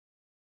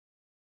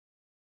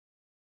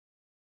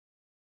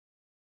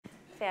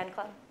fan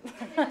club.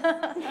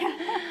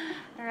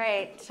 All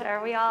right,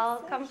 are we all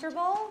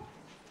comfortable?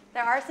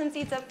 There are some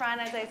seats up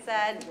front, as I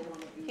said,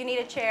 if you need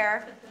a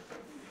chair.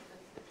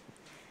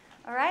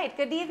 All right,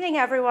 good evening,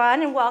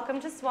 everyone, and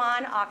welcome to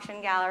Swann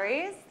Auction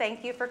Galleries.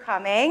 Thank you for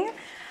coming.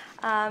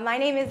 My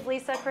name is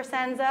Lisa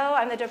Crescenzo.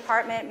 I'm the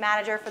department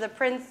manager for the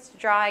Prints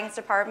Drawings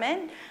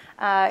Department.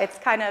 It's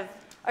kind of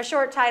a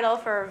short title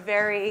for a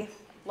very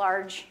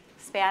large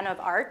span of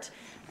art.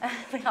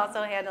 We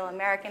also handle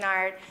American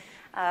art,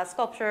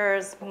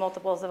 sculptures,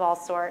 multiples of all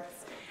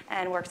sorts,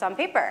 and works on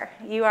paper.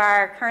 You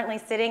are currently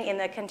sitting in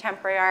the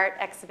Contemporary Art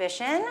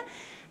exhibition.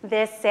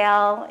 This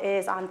sale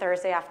is on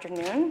Thursday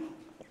afternoon.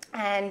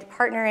 And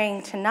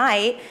partnering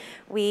tonight,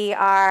 we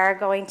are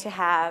going to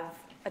have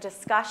a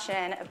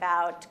discussion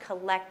about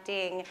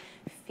collecting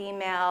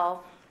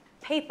female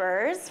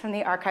papers from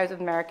the Archives of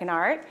American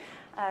Art.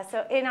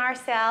 So in our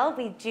sale,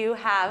 we do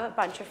have a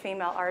bunch of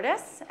female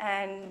artists,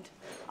 and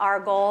our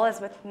goal, as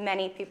with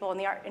many people in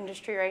the art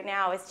industry right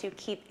now, is to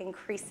keep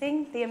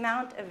increasing the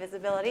amount of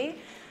visibility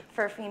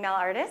for female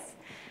artists.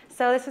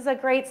 So this is a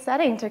great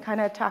setting to kind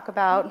of talk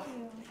about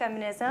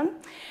feminism.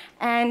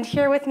 And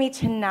here with me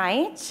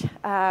tonight,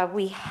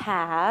 we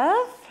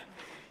have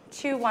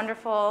two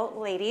wonderful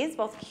ladies,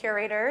 both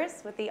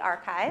curators with the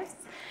archives.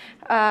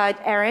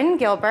 Erin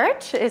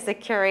Gilbert is the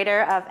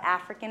curator of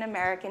African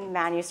American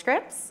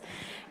manuscripts.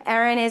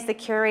 Erin is the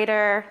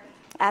curator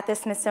at the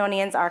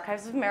Smithsonian's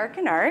Archives of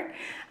American Art.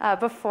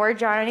 Before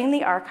joining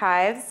the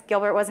archives,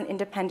 Gilbert was an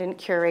independent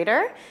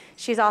curator.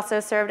 She's also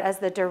served as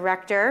the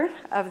director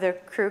of the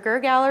Kruger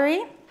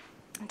Gallery,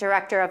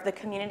 director of the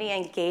Community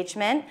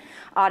Engagement,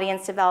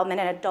 Audience Development,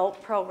 and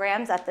Adult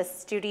Programs at the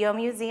Studio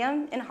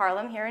Museum in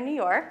Harlem here in New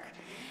York,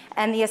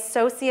 and the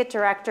associate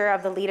director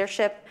of the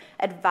Leadership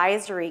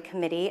Advisory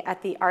Committee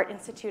at the Art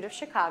Institute of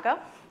Chicago.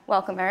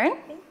 Welcome, Erin.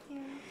 Thank you.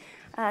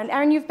 And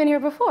Erin, you've been here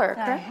before,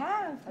 correct? I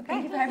have. Okay.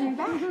 Thank you for having me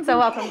back. So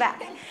welcome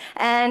back.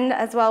 And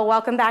as well,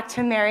 welcome back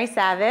to Mary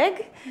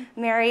Savig.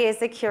 Mary is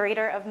the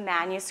curator of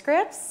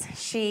manuscripts.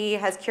 She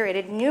has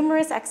curated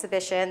numerous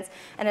exhibitions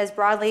and has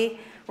broadly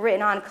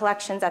written on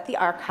collections at the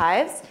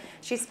archives.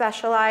 She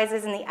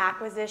specializes in the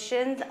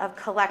acquisitions of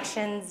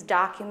collections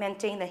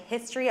documenting the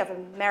history of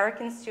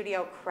American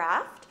studio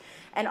craft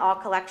and all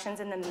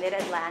collections in the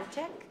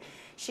Mid-Atlantic.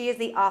 She is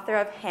the author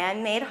of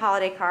Handmade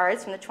Holiday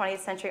Cards from the 20th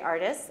Century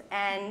Artists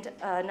and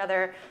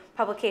another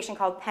publication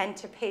called Pen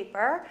to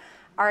Paper,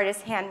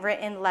 Artists'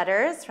 Handwritten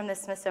Letters from the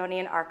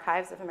Smithsonian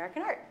Archives of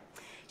American Art.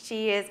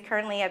 She is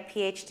currently a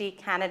PhD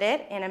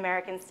candidate in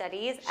American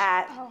Studies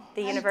at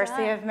the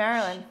University of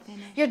Maryland.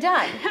 You're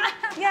done.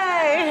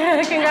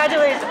 Yay!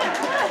 Congratulations.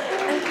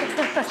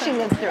 She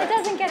lived through it. It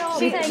doesn't get old.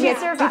 She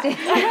survived. We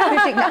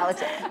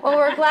acknowledge it. Well,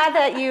 we're glad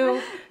that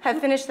you have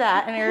finished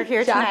that and you're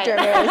here tonight. Dr.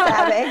 Mary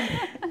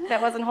Savig.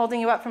 That wasn't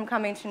holding you up from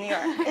coming to New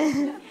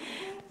York.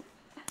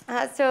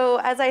 So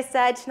as I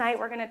said, tonight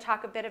we're going to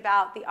talk a bit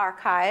about the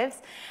archives.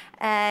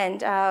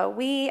 And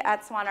we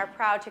at Swann are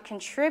proud to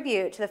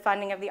contribute to the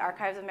funding of the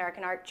Archives of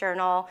American Art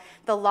Journal,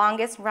 the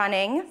longest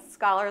running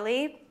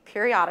scholarly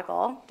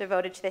periodical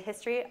devoted to the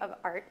history of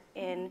art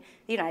in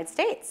the United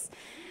States.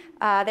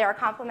 There are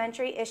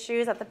complimentary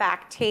issues at the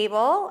back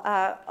table,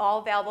 all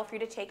available for you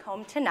to take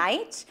home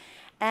tonight.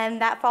 And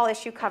that fall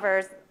issue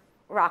covers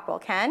Rockwell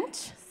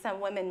Kent,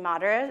 some women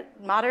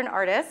modern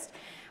artists,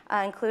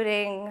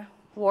 including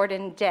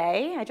Warden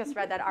Day. I just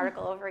read that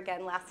article over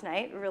again last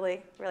night.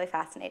 Really, really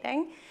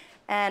fascinating.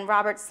 And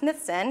Robert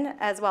Smithson,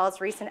 as well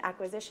as recent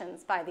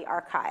acquisitions by the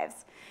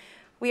archives.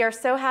 We are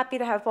so happy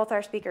to have both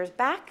our speakers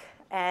back,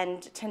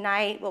 and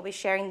tonight we'll be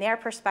sharing their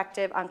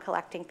perspective on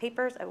collecting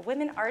papers of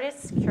women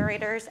artists,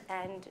 curators,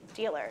 and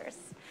dealers.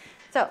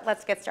 So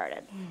let's get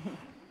started.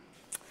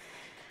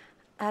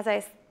 As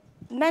I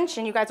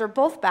mentioned, you guys are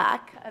both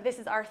back. This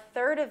is our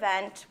third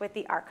event with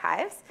the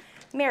archives.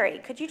 Mary,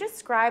 could you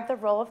describe the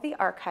role of the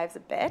archives a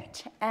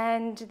bit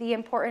and the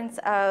importance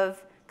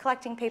of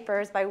collecting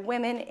papers by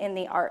women in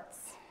the arts?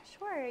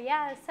 Sure,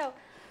 yeah. So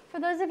for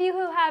those of you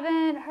who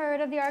haven't heard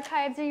of the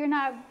archives or you're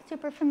not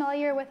super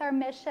familiar with our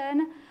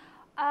mission,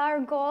 our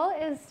goal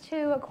is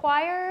to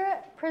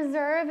acquire,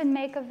 preserve, and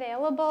make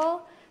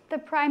available the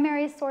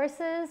primary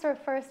sources or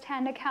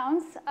first-hand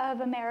accounts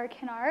of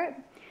American art.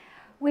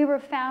 We were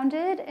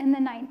founded in the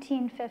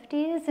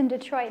 1950s in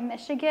Detroit,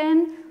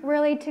 Michigan,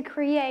 really to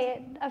create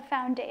a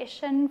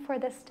foundation for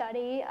the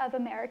study of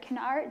American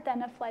art,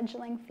 then a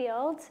fledgling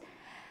field.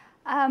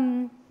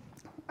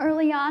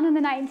 Early on in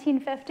the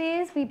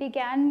 1950s, we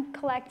began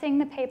collecting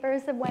the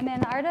papers of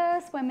women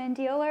artists, women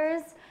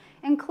dealers,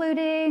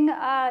 including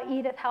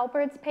Edith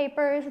Halpert's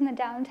papers in the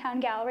Downtown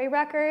Gallery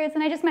records.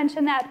 And I just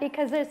mentioned that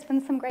because there's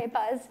been some great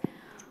buzz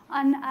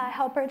on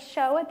Halpert's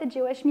show at the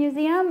Jewish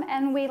Museum,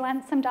 and we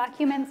lent some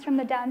documents from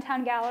the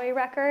Downtown Gallery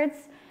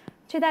records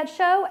to that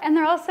show, and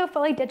they're also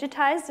fully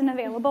digitized and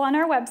available on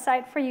our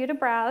website for you to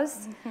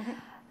browse.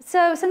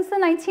 So since the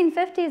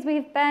 1950s,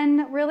 we've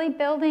been really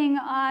building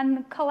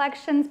on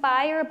collections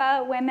by or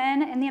about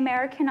women in the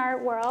American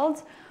art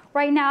world.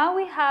 Right now,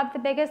 we have the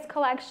biggest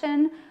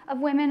collection of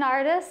women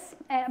artists,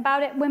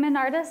 women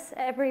artists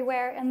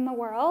everywhere in the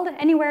world,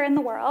 anywhere in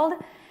the world.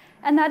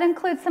 And that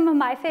includes some of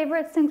my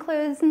favorites,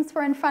 since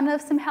we're in front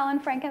of some Helen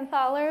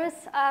Frankenthalers,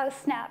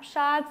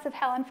 snapshots of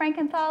Helen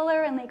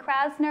Frankenthaler and Lee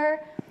Krasner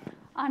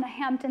on a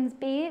Hamptons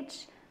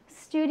beach,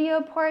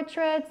 studio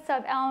portraits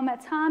of Alma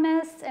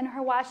Thomas in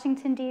her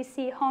Washington,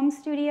 D.C. home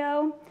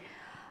studio,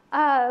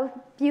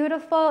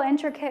 beautiful,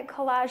 intricate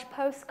collage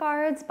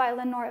postcards by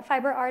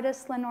fiber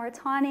artist Lenore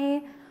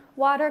Tawney,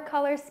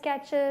 watercolor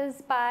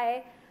sketches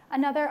by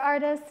another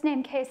artist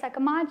named Kei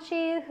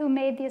Sekamachi, who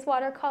made these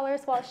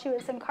watercolors while she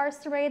was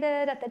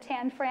incarcerated at the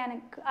Tan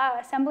Fran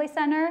Assembly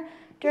Center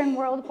during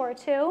World War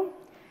II.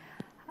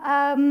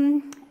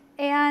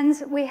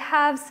 And we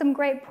have some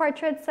great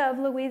portraits of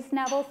Louise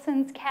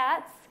Nevelson's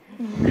cats,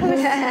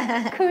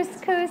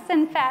 Couscous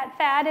and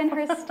Fat in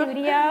her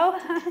studio.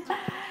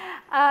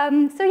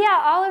 So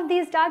yeah, all of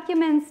these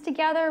documents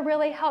together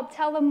really help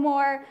tell a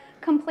more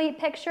complete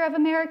picture of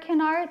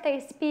American art. They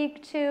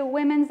speak to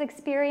women's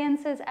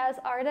experiences as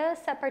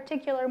artists at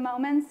particular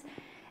moments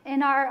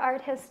in our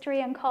art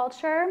history and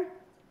culture.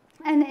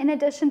 And in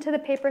addition to the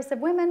papers of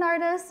women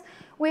artists,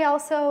 we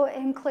also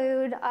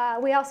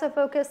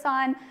focus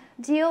on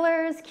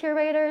dealers,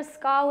 curators,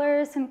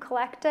 scholars, and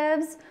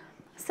collectives.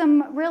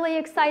 Some really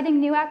exciting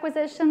new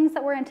acquisitions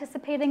that we're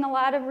anticipating a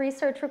lot of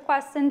research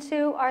requests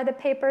into are the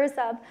papers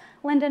of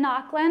Linda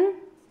Nochlin.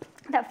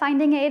 That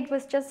Finding Aid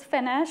was just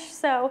finished,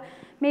 so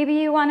maybe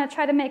you want to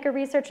try to make a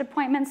research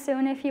appointment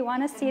soon if you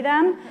want to see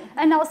them.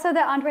 And also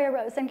the Andrea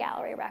Rosen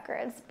Gallery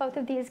records. Both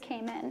of these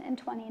came in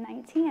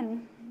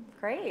 2019.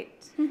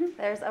 Great.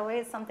 There's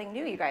always something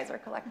new you guys are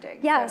collecting.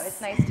 Yes. So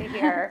it's nice to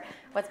hear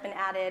what's been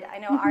added. I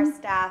know our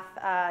staff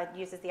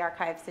uses the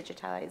archives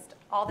digitized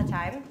all the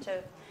time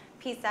to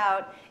piece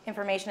out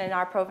information in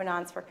our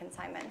provenance for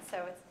consignment.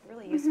 So it's a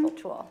really useful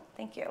tool.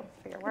 Thank you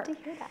for your work. Good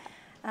to hear that.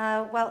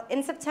 Well,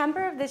 in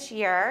September of this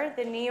year,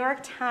 the New York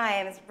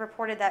Times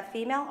reported that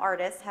female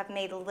artists have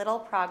made little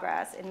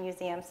progress in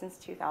museums since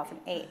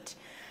 2008.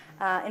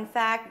 In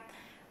fact,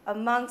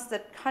 amongst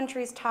the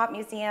country's top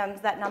museums,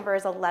 that number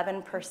is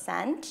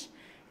 11%.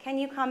 Can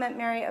you comment,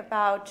 Mary,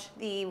 about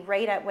the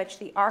rate at which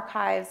the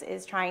archives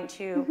is trying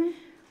to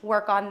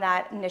work on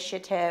that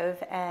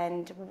initiative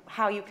and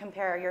how you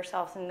compare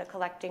yourselves in the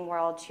collecting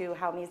world to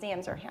how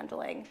museums are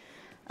handling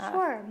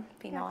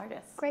female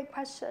artists? Great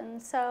question.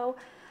 So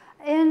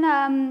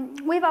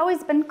we've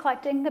always been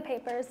collecting the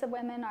papers of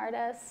women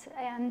artists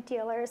and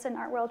dealers and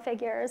art world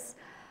figures.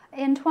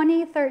 In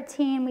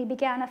 2013, we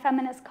began a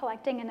feminist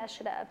collecting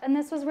initiative, and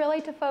this was really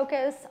to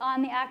focus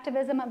on the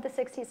activism of the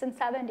 60s and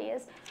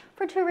 70s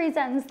for two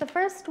reasons. The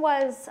first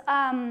was,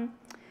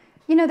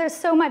 there's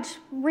so much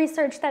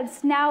research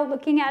that's now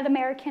looking at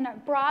American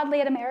art, broadly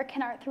at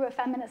American art through a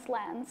feminist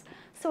lens.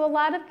 So a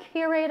lot of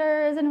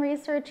curators and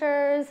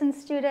researchers and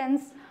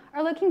students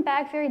are looking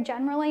back very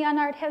generally on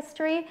art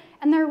history,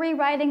 and they're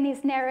rewriting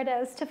these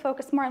narratives to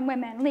focus more on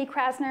women. Lee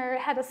Krasner,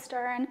 Hedda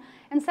Stern,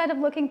 instead of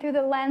looking through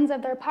the lens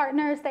of their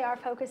partners, they are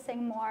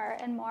focusing more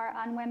and more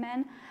on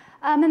women.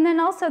 And then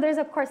also there's,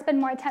 of course, been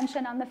more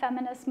attention on the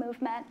feminist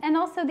movement, and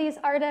also these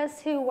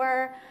artists who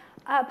were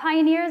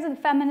pioneers of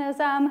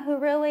feminism, who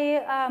really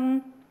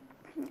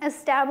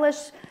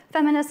established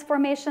feminist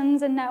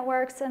formations and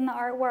networks in the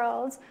art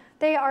world.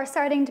 They are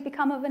starting to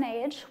become of an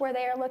age where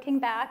they are looking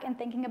back and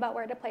thinking about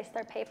where to place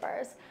their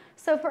papers.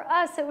 So for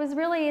us, it was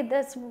really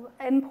this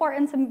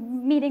importance of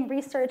meeting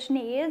research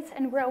needs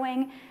and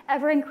growing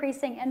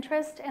ever-increasing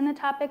interest in the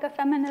topic of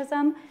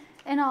feminism,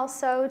 and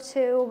also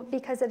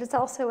because it is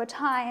also a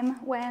time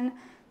when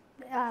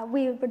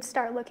we would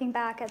start looking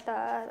back at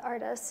the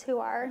artists who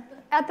are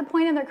at the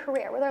point in their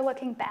career where they're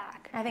looking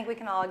back. I think we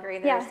can all agree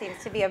there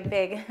seems to be a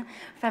big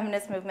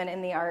feminist movement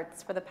in the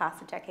arts for the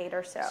past decade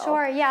or so.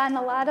 Sure, yeah, and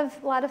a lot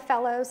of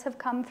fellows have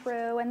come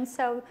through, and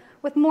so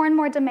with more and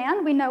more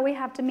demand, we know we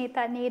have to meet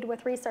that need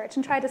with research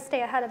and try to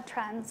stay ahead of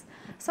trends.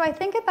 So I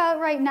think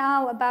right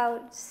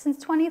now, since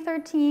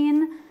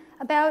 2013,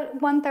 about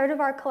 1/3 of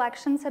our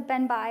collections have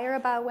been by or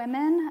about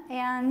women,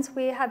 and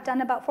we have done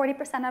about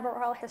 40% of our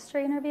oral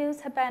history interviews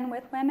have been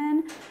with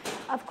women.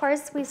 Of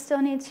course, we still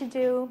need to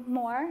do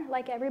more,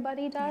 like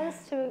everybody does,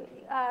 to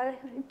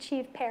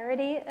achieve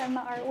parity in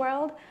the art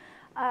world.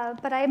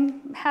 But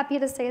I'm happy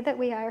to say that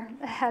we are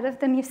ahead of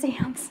the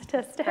museum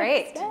statistics.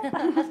 Great.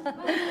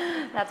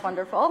 That's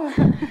wonderful.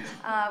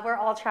 We're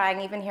all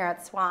trying, even here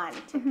at Swann,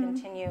 to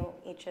continue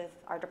each of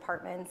our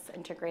departments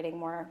integrating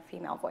more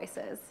female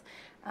voices.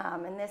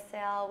 In this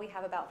sale, we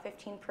have about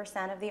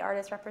 15% of the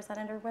artists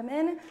represented are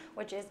women,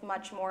 which is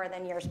much more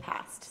than years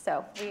past.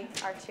 So we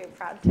are too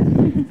proud to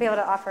be able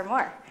to offer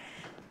more.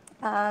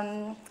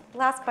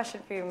 Last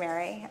question for you,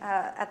 Mary,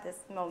 at this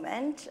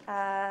moment.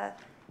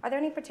 Are there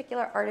any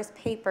particular artist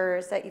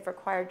papers that you've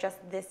acquired just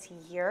this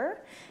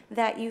year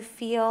that you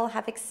feel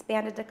have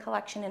expanded the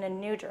collection in a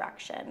new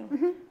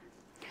direction?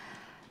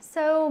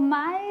 So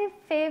my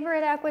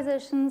favorite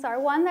acquisitions are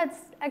one that's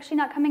actually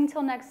not coming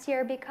till next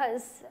year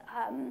because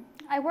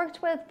I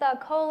worked with the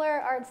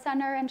Kohler Art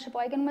Center in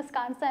Sheboygan,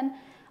 Wisconsin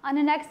on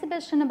an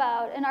exhibition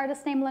about an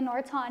artist named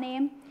Lenore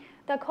Tawney.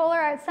 The Kohler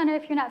Art Center,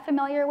 if you're not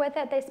familiar with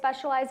it, they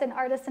specialize in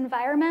artist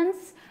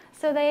environments.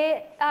 So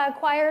they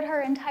acquired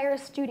her entire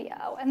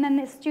studio, and then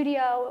the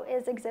studio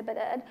is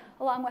exhibited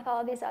along with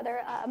all of these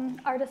other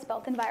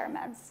artist-built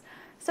environments.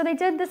 So they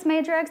did this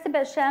major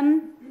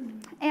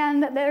exhibition,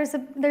 and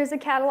there's a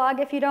catalog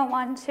if you don't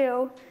want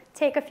to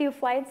take a few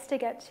flights to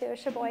get to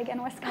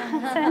Sheboygan,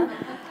 Wisconsin.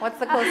 What's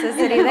the closest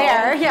city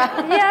there?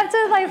 Yeah. You have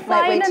to like fly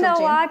Lightweight into children.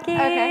 Milwaukee,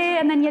 Okay.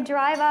 and then you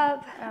drive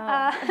up.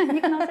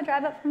 You can also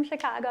drive up from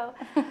Chicago.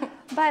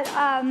 But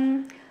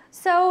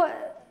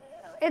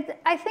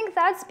I think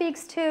that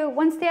speaks to,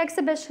 once the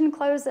exhibition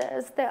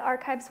closes, the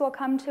archives will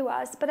come to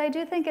us. But I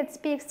do think it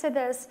speaks to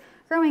this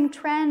growing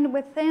trend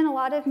within a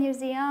lot of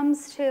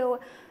museums to,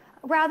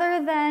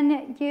 rather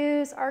than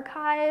use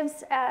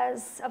archives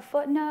as a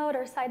footnote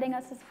or citing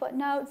us as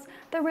footnotes,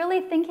 they're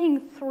really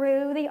thinking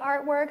through the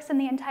artworks and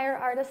the entire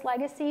artist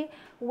legacy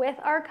with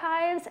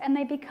archives, and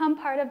they become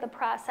part of the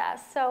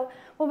process. So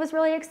what was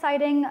really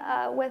exciting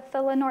with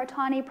the Lenore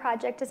Tawney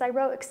project is I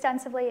wrote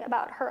extensively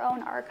about her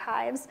own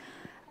archives,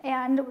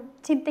 and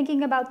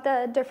thinking about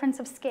the difference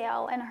of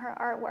scale in her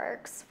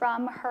artworks,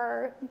 from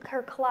her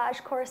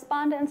collage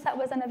correspondence that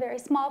was in a very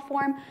small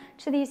form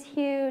to these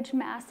huge,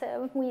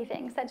 massive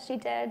weavings that she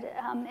did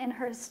in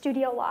her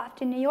studio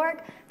loft in New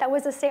York that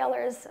was a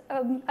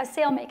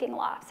sail-making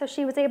loft. So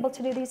she was able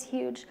to do these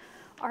huge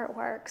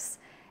artworks.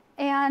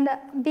 And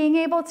being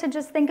able to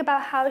just think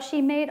about how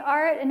she made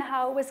art and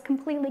how it was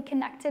completely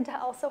connected to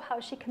also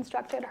how she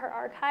constructed her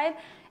archive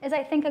is,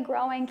 I think, a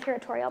growing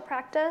curatorial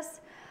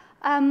practice.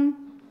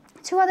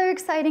 Two other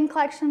exciting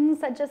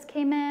collections that just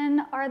came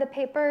in are the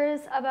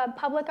papers of a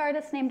public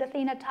artist named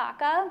Athena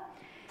Taka.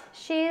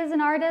 She is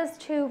an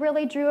artist who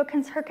really drew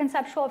her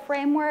conceptual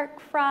framework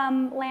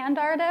from land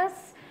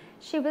artists.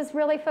 She was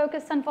really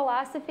focused on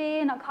philosophy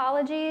and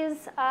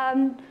ecologies.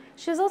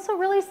 She was also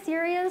really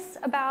serious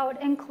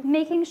about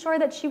making sure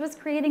that she was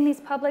creating these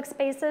public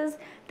spaces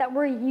that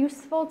were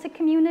useful to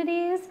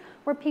communities,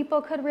 where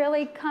people could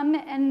really come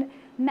and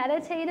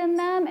meditate in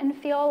them and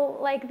feel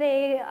like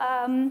they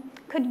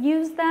could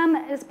use them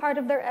as part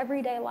of their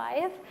everyday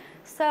life.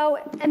 So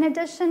in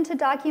addition to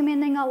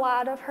documenting a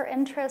lot of her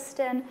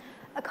interest in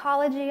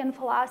ecology and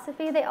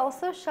philosophy, they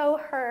also show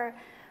her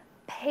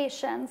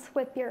patience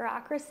with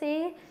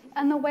bureaucracy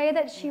and the way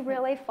that she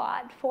really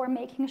fought for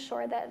making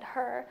sure that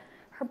her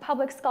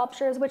public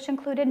sculptures, which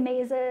included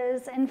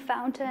mazes and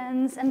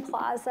fountains and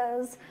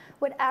plazas,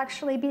 would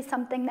actually be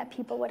something that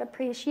people would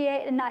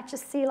appreciate and not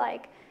just see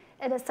like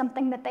it is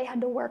something that they had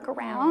to work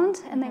around,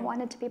 and they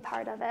wanted to be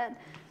part of it.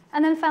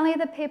 And then finally,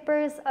 the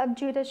papers of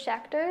Judith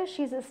Schechter.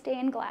 She's a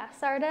stained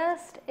glass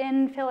artist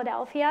in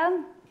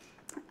Philadelphia.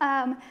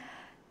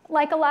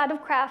 Like a lot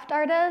of craft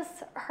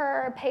artists,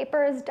 her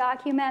papers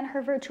document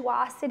her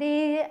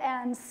virtuosity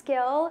and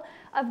skill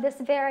of this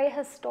very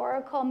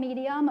historical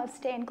medium of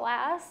stained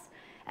glass.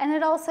 And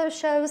it also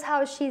shows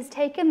how she's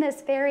taken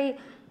this very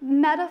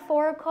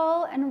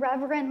metaphorical and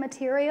reverent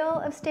material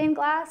of stained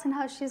glass and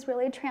how she's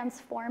really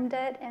transformed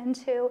it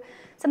into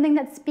something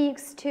that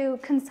speaks to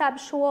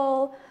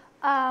conceptual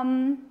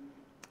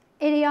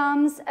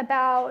idioms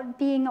about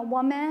being a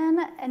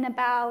woman and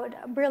about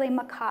really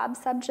macabre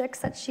subjects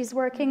that she's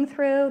working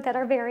through that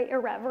are very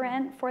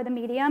irreverent for the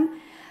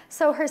medium.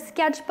 So her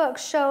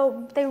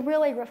sketchbooks they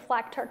really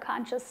reflect her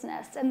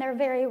consciousness, and they're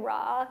very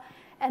raw,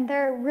 and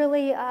they're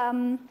really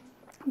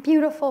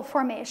beautiful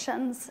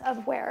formations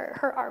of where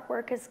her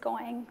artwork is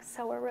going.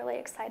 So we're really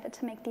excited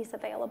to make these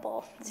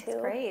available to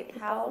That's great.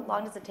 people. How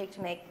long does it take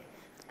to make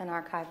an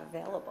archive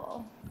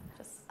available?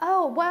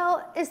 Oh,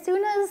 well, as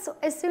soon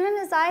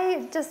as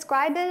I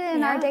describe it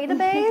in our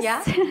database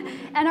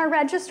and our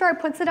registrar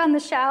puts it on the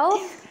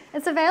shelf,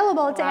 it's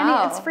available to any,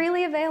 it's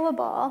freely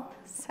available.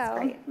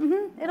 So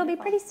it'll be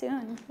pretty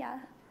soon, yeah.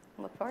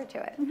 Look forward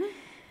to it.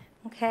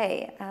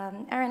 Okay,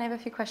 Erin, I have a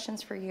few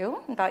questions for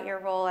you about your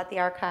role at the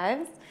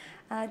archives.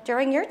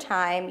 During your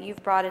time,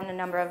 you've brought in a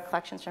number of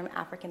collections from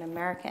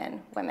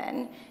African-American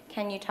women.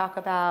 Can you talk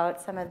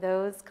about some of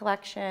those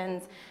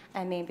collections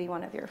and maybe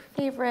one of your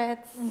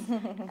favorites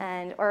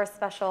or a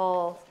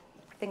special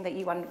thing that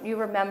you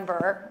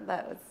remember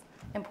that was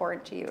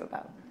important to you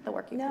about the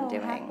work you've been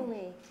doing?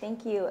 Happily.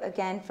 Thank you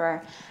again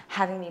for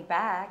having me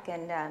back,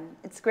 and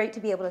it's great to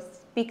be able to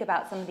speak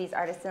about some of these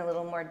artists in a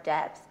little more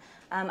depth.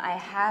 I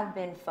have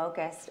been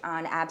focused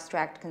on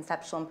abstract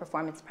conceptual and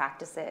performance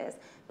practices,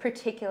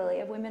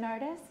 particularly of women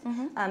artists.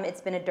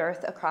 It's been a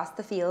dearth across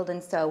the field,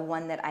 and so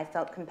one that I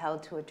felt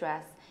compelled to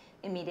address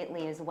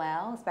immediately as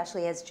well,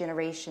 especially as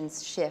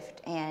generations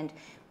shift and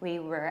we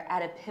were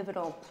at a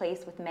pivotal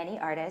place with many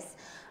artists.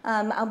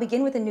 I'll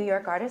begin with a New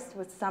York artist,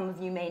 which some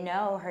of you may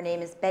know. Her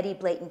name is Betty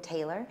Blayton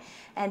Taylor.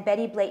 And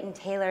Betty Blayton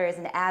Taylor is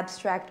an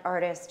abstract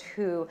artist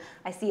who,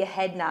 I see a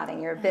head nodding,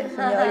 you're a bit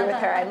familiar with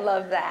her, I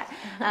love that.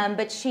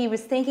 But she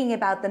was thinking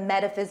about the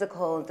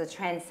metaphysical, the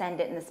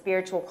transcendent, and the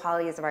spiritual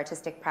qualities of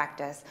artistic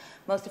practice.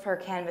 Most of her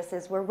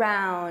canvases were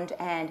round,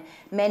 and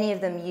many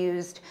of them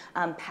used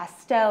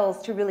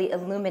pastels to really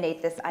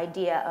illuminate this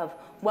idea of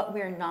what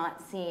we're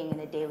not seeing on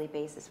a daily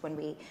basis when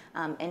we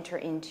enter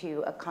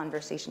into a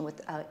conversation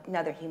with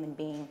another human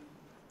being.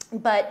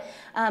 But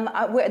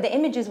the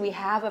images we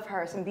have of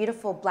her, some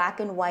beautiful black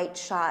and white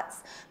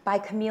shots by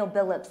Camille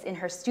Billups in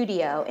her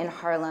studio in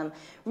Harlem,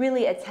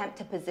 really attempt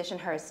to position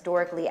her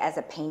historically as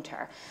a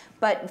painter.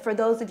 But for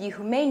those of you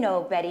who may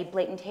know, Betty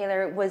Blayton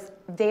Taylor was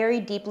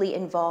very deeply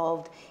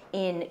involved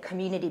in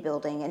community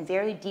building and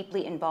very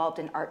deeply involved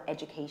in art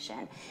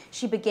education.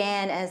 She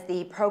began as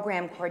the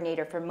program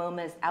coordinator for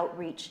MoMA's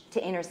outreach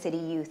to inner city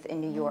youth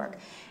in New York.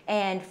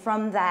 And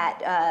from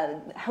that,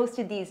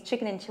 hosted these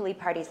chicken and chili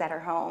parties at her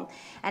home.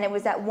 And it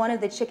was at one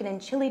of the chicken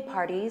and chili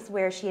parties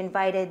where she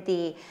invited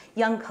the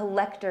young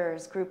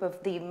collectors group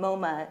of the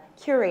MoMA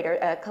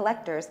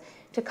collectors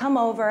to come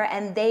over,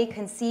 and they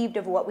conceived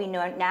of what we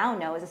now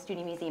know as a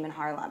student museum in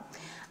Harlem.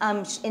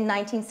 In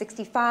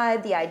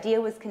 1965, the idea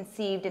was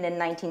conceived, and in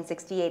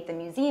 1968, the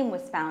museum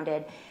was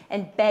founded,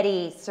 and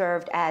Betty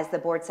served as the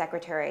board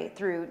secretary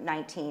through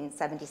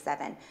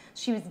 1977.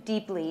 She was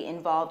deeply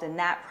involved in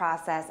that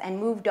process and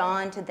moved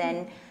on to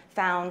then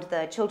found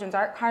the Children's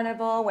Art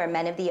Carnival, where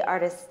many of the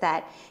artists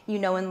that you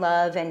know and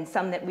love, and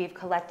some that we've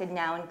collected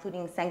now,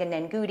 including Senga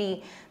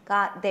Ngugi,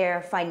 got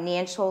their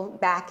financial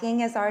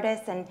backing as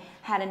artists and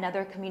had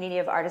another community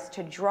of artists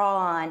to draw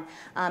on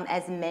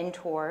as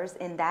mentors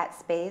in that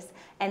space,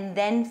 and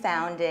then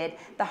founded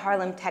the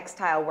Harlem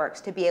Textile Works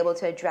to be able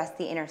to address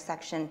the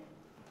intersection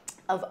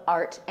of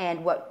art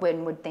and what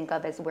one would think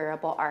of as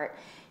wearable art.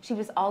 She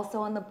was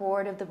also on the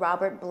board of the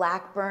Robert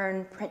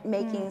Blackburn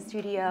printmaking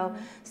studio.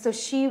 So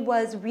she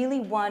was really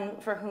one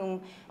for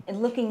whom,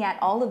 in looking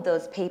at all of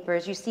those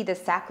papers, you see the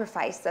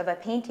sacrifice of a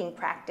painting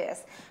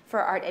practice for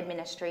art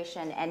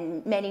administration, and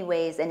in many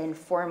ways an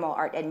informal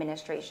art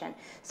administration.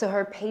 So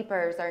her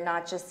papers are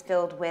not just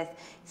filled with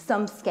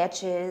some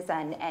sketches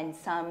and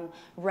some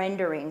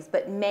renderings,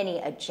 but many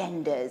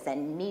agendas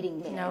and meeting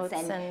minutes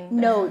and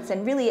notes,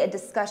 and really a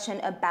discussion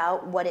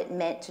about what it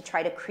meant to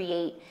try to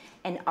create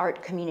an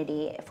art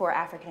community for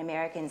African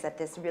Americans at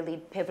this really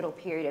pivotal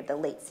period of the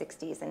late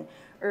 60s and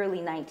early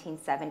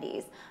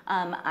 1970s.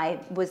 I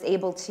was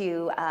able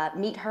to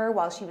meet her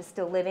while she was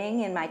still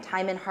living in my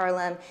time in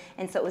Harlem,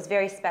 and so it was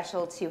very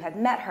special to have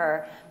met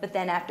her, but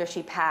then after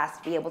she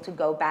passed, be able to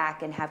go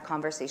back and have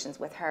conversations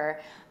with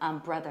her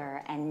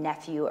brother and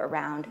nephew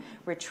around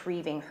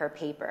retrieving her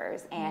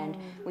papers. And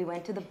we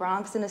went to the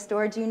Bronx in a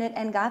storage unit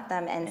and got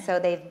them, and so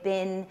they've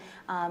been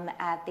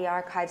at the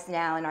archives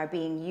now and are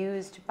being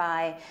used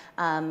by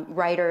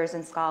writers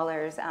and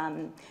scholars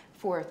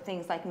for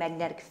things like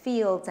magnetic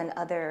fields and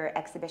other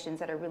exhibitions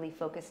that are really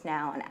focused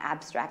now on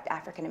abstract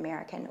African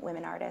American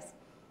women artists.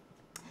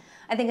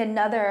 I think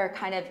another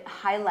kind of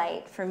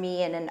highlight for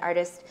me and an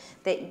artist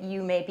that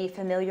you may be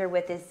familiar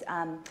with is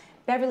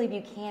Beverly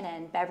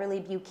Buchanan.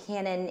 Beverly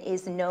Buchanan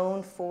is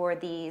known for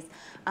these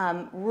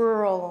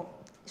rural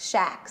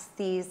shacks,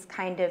 these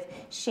kind of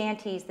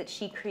shanties that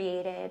she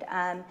created.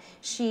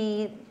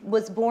 She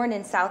was born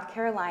in South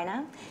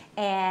Carolina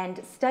and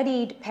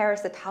studied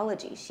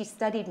parasitology. She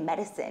studied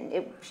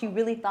medicine. She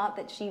really thought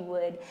that she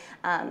would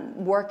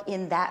work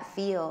in that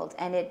field,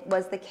 and it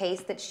was the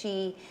case that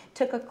she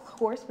took a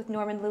course with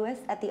Norman Lewis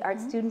at the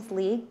Art Students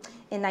League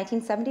in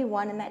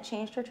 1971, and that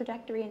changed her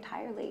trajectory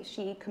entirely.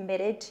 She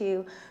committed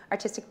to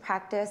artistic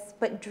practice,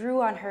 but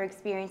drew on her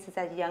experiences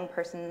as a young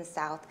person in the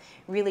South,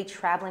 really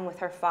traveling with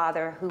her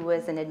father, who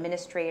was an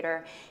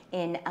administrator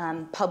in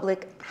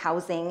public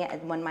housing, as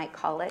one might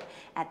call it,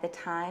 at the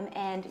time,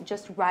 and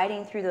just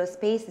riding through those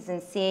spaces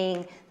and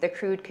seeing the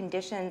crude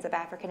conditions of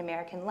African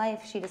American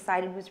life, she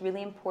decided was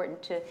really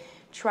important to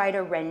try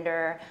to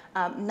render,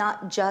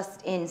 not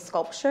just in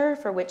sculpture,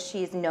 for which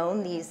she's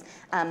known, these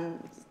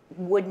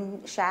wooden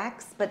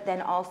shacks, but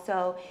then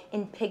also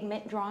in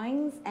pigment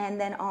drawings, and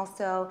then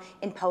also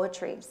in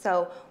poetry.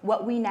 So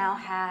what we now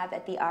have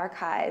at the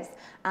archives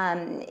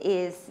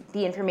is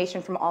the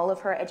information from all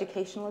of her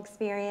educational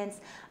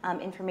experience,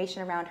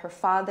 information around her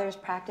father's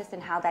practice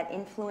and how that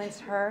influenced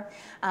her,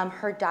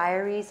 her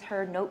diaries,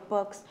 her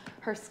notebooks,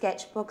 her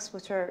sketchbooks,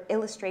 which are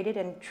illustrated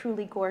and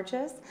truly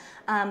gorgeous,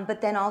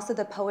 but then also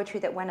the poetry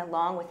that went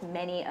along with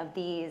many of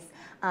these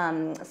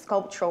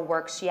sculptural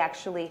works. She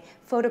actually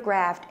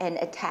photographed and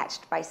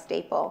attached by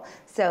staple.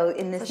 So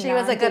in this, so she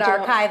was a good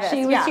archivist.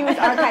 She was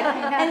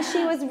archived, and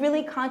she was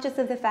really conscious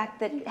of the fact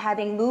that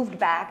having moved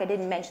back, I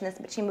didn't mention this,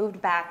 but she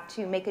moved back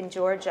to Macon,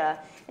 Georgia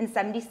in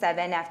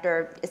 '77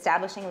 after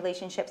establishing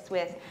relationships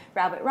with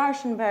Robert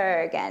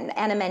Rauschenberg and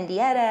Anna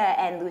Mendieta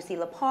and Lucy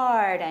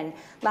Lepard and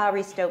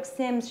Lowry Stokes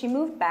Sims. She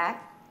moved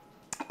back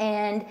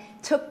and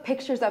took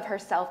pictures of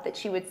herself that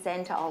she would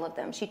send to all of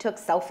them. She took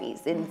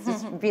selfies in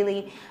this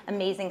really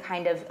amazing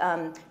kind of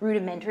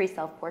rudimentary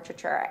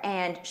self-portraiture,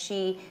 and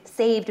she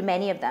saved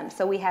many of them.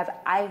 So we have,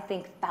 I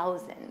think,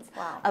 thousands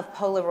of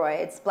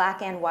Polaroids,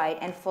 black and white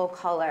and full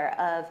color,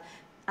 of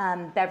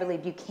Beverly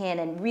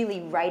Buchanan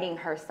really writing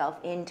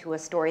herself into a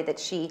story that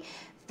she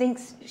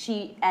thinks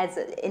she, as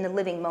in a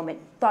living moment,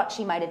 thought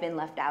she might have been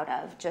left out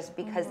of just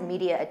because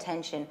media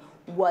attention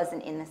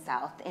wasn't in the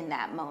South in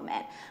that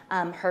moment.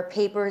 Her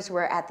papers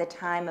were at the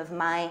time of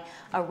my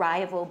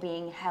arrival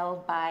being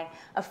held by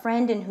a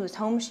friend in whose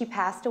home she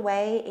passed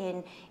away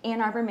in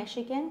Ann Arbor,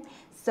 Michigan.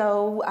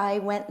 So I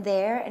went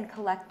there and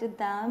collected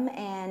them,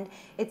 and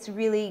it's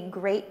really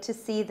great to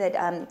see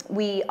that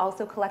we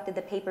also collected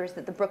the papers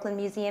that the Brooklyn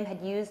Museum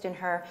had used in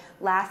her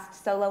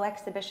last solo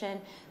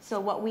exhibition. So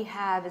what we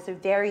have is a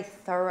very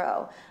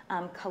thorough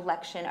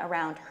collection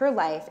around her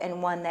life,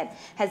 and one that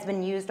has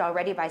been used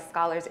already by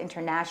scholars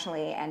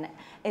internationally, and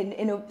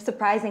in a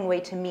surprising way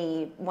to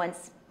me,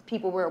 once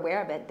people were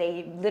aware of it,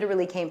 they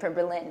literally came from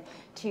Berlin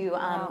to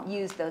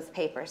use those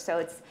papers.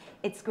 So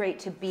it's great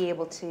to be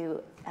able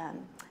to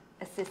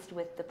assist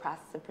with the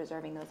process of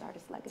preserving those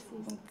artists'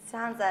 legacies. It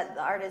sounds that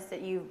the artists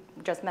that you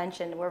just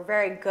mentioned were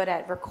very good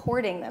at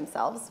recording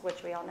themselves,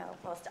 which we all know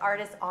most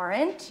artists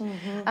aren't. So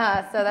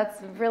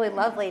that's really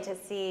lovely to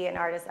see an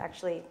artist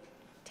actually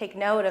take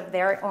note of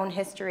their own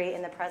history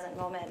in the present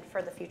moment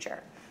for the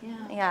future.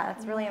 Yeah,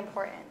 that's really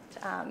important.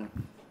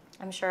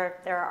 I'm sure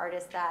there are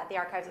artists that the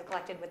archives have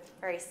collected with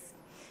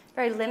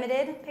very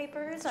limited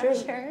papers, I'm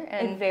sure.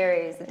 And it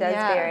varies. It does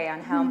vary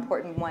on how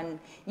important one.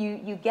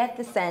 You get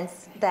the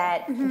sense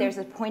that there's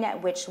a point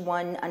at which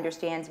one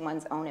understands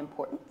one's own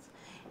importance,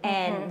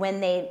 and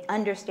when they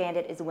understand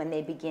it is when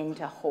they begin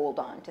to hold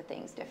on to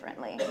things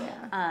differently.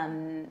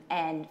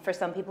 And for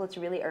some people it's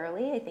really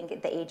early, I think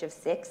at the age of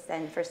 6,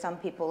 and for some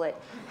people it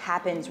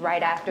happens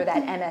right after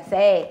that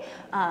MFA.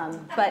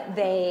 But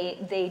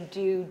they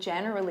do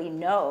generally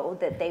know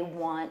that they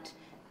want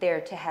there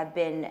to have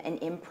been an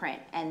imprint,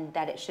 and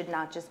that it should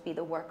not just be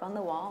the work on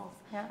the walls.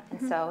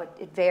 And so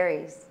it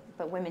varies,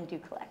 but women do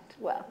collect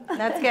well.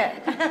 That's good.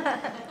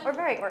 We're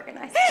very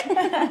organized.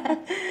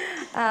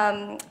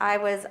 I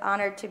was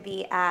honored to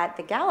be at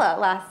the gala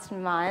last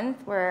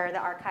month where the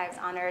archives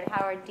honored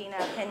Howardina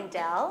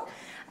Pindell,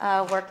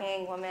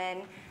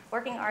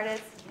 working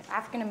artist,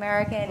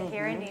 African-American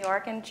here in New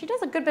York, and she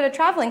does a good bit of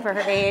traveling for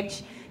her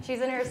age.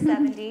 She's in her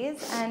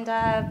 70s,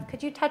 and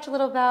could you touch a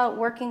little about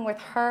working with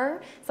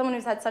her, someone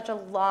who's had such a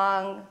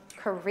long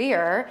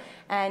career,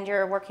 and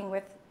you're working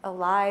with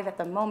alive at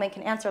the moment,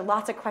 can answer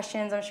lots of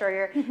questions. I'm sure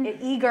you're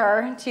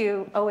eager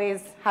to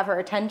always have her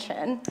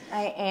attention.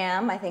 I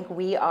am. I think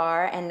we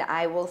are, and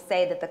I will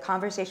say that the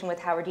conversation with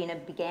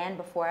Howardina began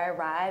before I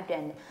arrived,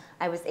 and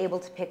I was able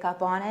to pick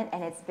up on it,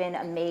 and it's been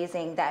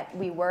amazing that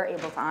we were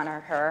able to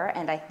honor her,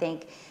 and I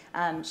think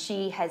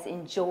she has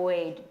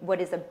enjoyed what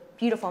is a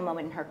beautiful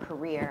moment in her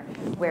career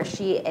where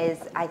she is,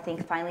 I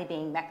think, finally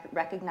being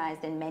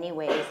recognized in many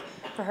ways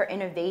for her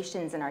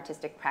innovations in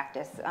artistic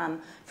practice.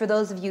 For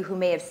those of you who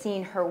may have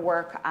seen her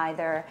work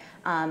either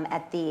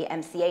at the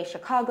MCA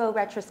Chicago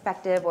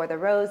retrospective or the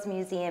Rose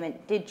Museum,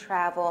 it did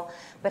travel,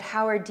 but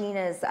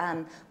Howardina's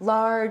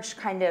large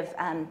kind of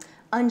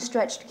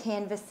unstretched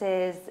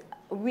canvases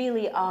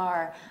really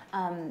are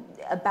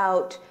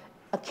about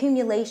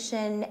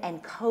accumulation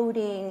and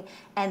coding,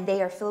 and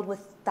they are filled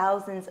with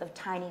thousands of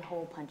tiny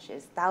hole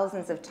punches,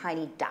 thousands of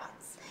tiny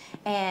dots.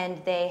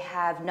 And they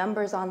have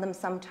numbers on them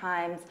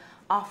sometimes.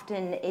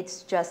 Often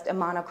it's just a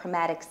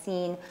monochromatic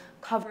scene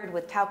covered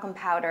with talcum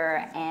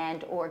powder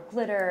and or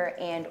glitter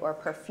and or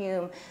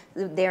perfume,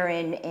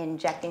 therein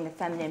injecting the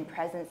feminine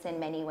presence in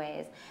many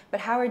ways. But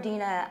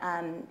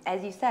Howardina,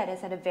 as you said, has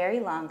had a very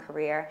long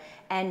career,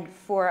 and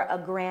for a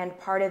grand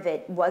part of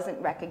it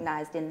wasn't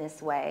recognized in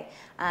this way.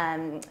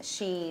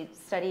 She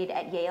studied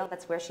at Yale,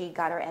 that's where she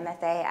got her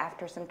MFA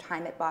after some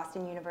time at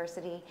Boston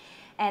University,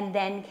 and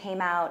then came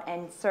out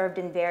and served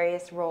in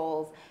various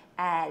roles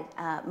at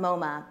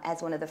MoMA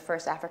as one of the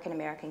first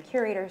African-American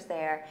curators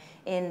there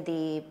in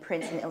the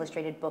Prints and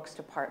Illustrated Books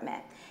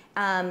department.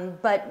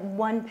 But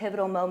one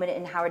pivotal moment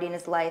in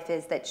Howardina's life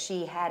is that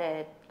she had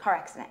a car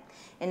accident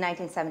in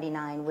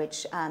 1979,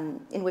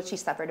 in which she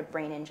suffered a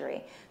brain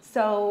injury.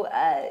 So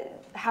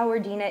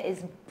Howardina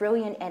is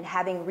brilliant in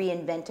having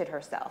reinvented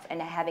herself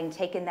and having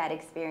taken that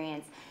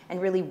experience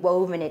and really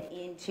woven it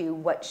into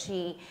what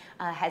she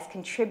has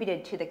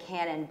contributed to the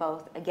canon,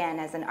 both, again,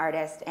 as an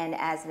artist and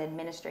as an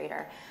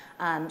administrator.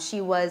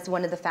 She was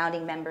one of the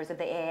founding members of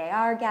the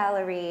AAR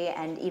Gallery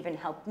and even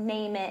helped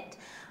name it.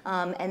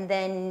 And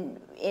then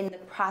in the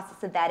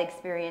process of that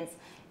experience,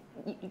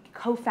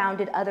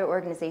 co-founded other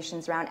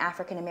organizations around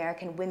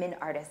African-American women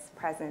artists'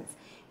 presence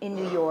in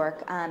New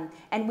York.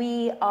 And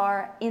we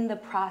are in the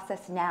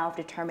process now of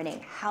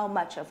determining how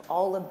much of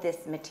all of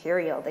this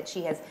material that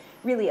she has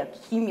really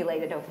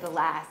accumulated over the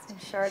last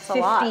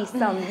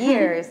 50-some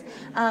years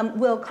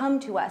will come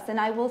to us. And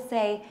I will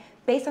say,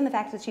 based on the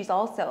fact that she's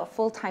also a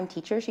full-time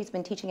teacher, she's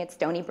been teaching at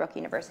Stony Brook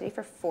University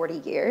for 40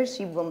 years.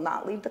 She will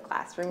not leave the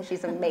classroom.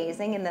 She's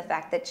amazing in the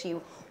fact that she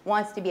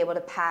wants to be able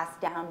to pass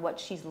down what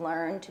she's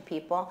learned to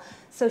people.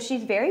 So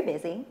she's very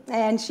busy,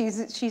 and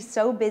she's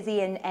so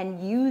busy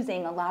and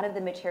using a lot of the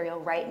material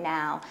right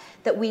now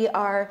that we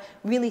are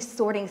really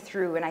sorting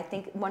through. And I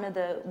think one of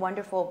the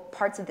wonderful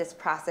parts of this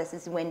process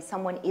is when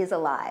someone is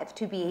alive,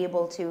 to be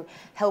able to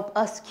help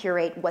us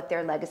curate what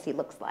their legacy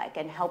looks like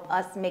and help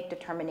us make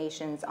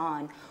determinations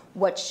on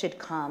what should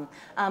come.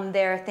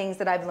 There are things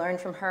that I've learned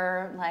from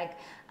her, like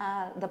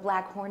the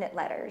Black Hornet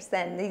letters.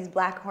 And these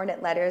Black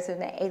Hornet letters are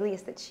an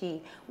alias that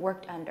she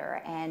worked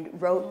under and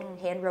wrote,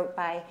 hand wrote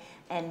by,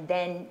 and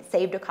then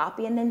saved a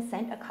copy and then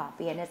sent a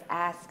copy and has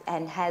asked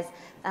and has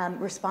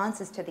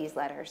responses to these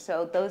letters.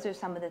 So those are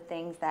some of the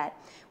things that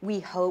we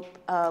hope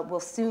will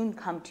soon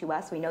come to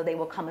us. We know they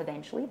will come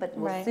eventually, but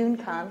will soon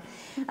come.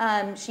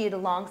 She had a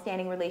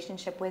long-standing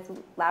relationship with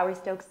Lowry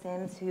Stokes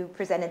Sims, who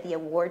presented the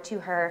award to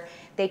her.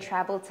 They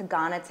traveled to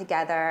Ghana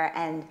together,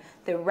 and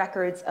the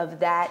records of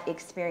that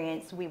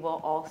experience we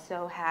will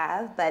also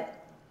have,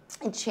 but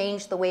it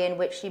changed the way in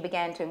which she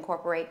began to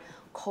incorporate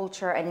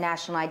culture and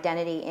national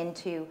identity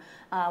into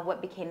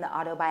what became the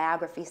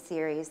autobiography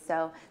series.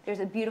 So there's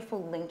a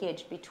beautiful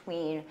linkage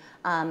between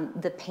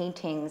the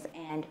paintings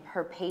and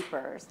her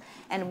papers.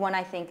 And one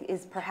I think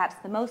is perhaps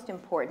the most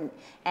important,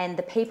 and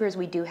the papers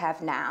we do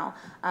have now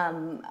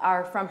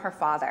are from her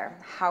father,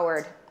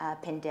 Howard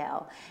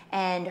Pindell.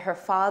 And her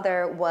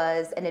father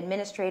was an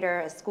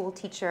administrator, a school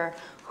teacher,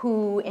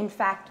 who in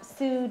fact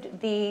sued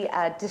the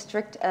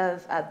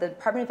the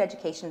Department of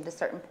Education at a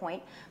certain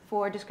point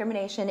for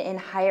discrimination in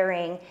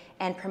hiring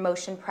and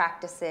promotion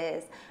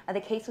practices. The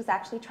case was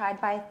actually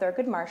tried by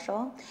Thurgood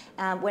Marshall,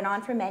 went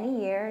on for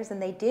many years,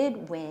 and they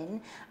did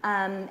win.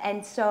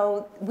 And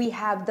so we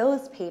have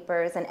those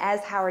papers, and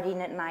as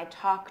Howardine and I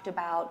talked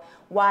about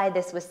why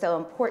this was so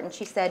important,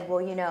 she said,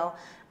 well, you know,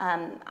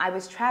 I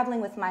was traveling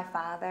with my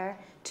father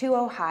to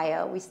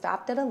Ohio. We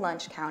stopped at a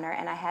lunch counter,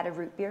 and I had a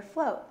root beer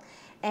float.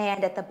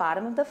 And at the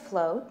bottom of the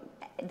float,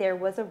 there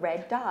was a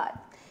red dot.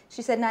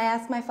 She said, and I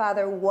asked my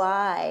father,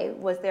 why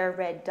was there a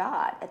red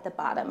dot at the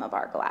bottom of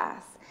our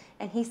glass?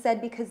 And he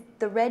said, because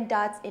the red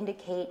dots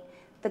indicate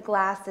the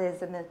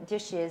glasses and the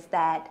dishes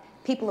that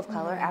people of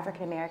color,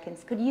 African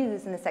Americans, could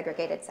use in the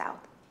segregated South.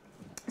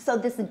 So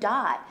this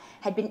dot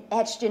had been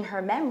etched in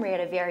her memory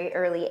at a very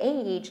early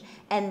age,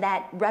 and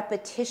that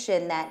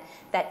repetition,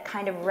 that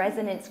kind of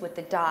resonance with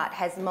the dot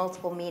has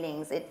multiple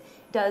meanings. It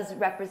does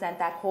represent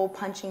that whole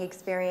punching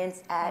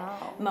experience at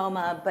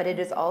MoMA, but it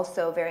is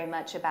also very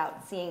much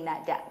about seeing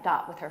that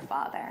dot with her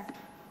father.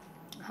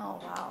 Oh,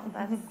 wow,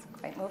 that's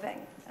quite moving.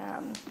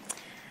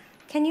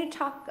 Can you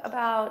talk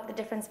about the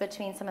difference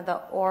between some of the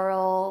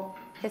oral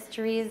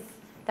histories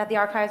that the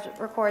archives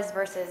records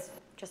versus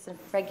just a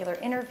regular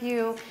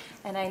interview?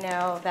 And I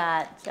know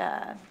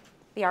that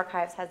the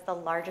archives has the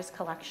largest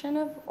collection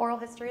of oral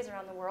histories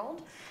around the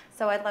world.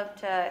 So I'd love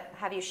to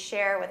have you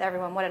share with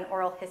everyone what an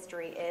oral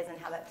history is and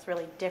how that's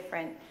really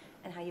different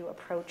and how you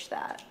approach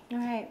that. All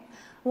right.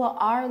 Well,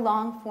 our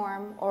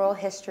long-form oral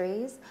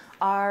histories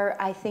are,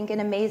 I think,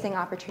 an amazing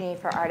opportunity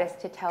for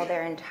artists to tell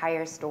their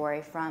entire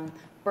story from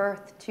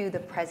birth to the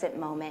present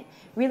moment,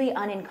 really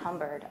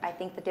unencumbered. I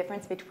think the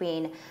difference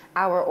between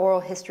our oral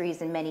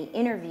histories and many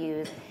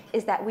interviews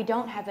is that we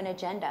don't have an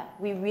agenda.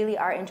 We really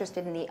are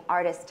interested in the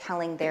artist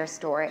telling their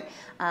story.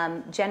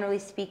 Generally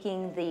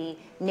speaking, the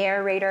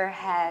narrator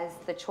has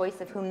the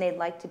choice of whom they'd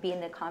like to be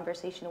in the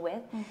conversation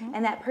with,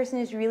 and that person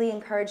is really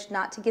encouraged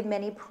not to give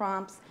many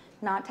prompts,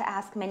 not to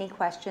ask many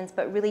questions,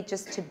 but really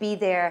just to be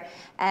there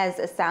as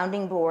a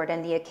sounding board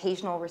and the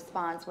occasional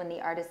response when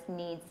the artist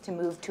needs to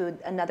move to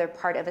another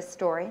part of a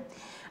story.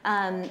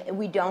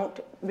 We don't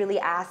really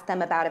ask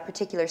them about a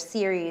particular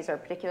series or a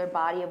particular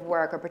body of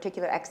work or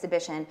particular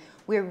exhibition.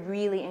 We're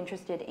really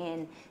interested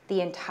in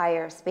the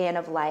entire span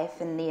of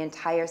life and the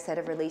entire set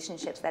of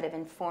relationships that have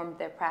informed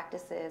their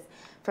practices,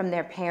 from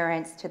their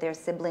parents to their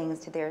siblings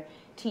to their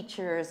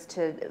teachers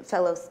to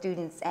fellow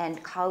students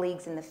and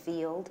colleagues in the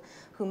field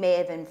who may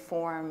have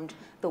informed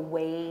the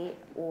way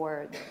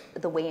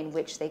in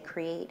which they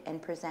create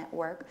and present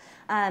work.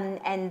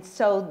 And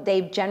so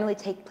they generally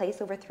take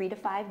place over 3 to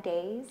 5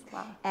 days.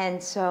 Wow.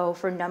 And so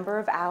for a number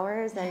of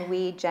hours, and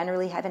we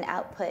generally have an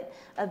output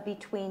of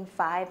between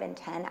 5 and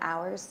 10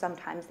 hours.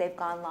 Sometimes they've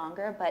gone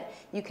longer, but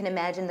you can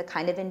imagine the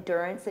kind of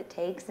endurance it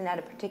takes, and at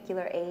a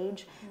particular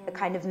age, the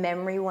kind of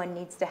memory one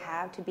needs to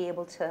have to be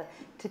able to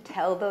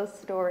tell those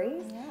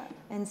stories. Yeah.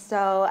 And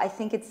so I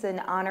think it's an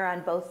honor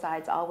on both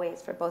sides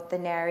always for both the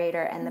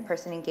narrator and the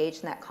person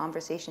engaged in that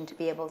conversation to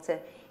be able to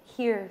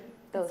hear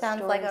those Sounds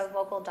stories. like a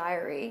vocal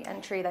diary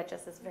entry that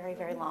just is very,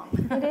 very long.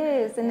 It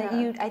is, and that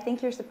I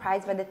think you're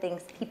surprised by the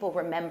things people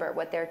remember,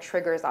 what their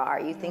triggers are.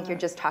 You think you're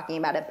just talking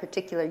about a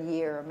particular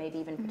year or maybe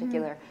even a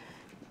particular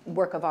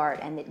work of art,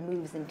 and it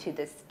moves into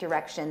this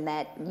direction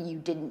that you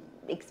didn't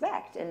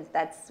expect, and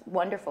that's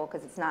wonderful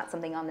because it's not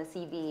something on the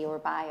CV or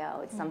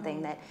bio. It's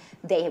something that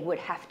they would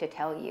have to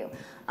tell you.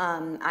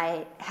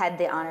 I had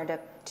the honor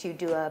to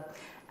do a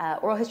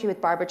oral history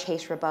with Barbara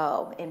Chase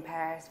Rabeau in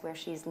Paris, where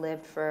she's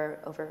lived for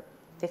over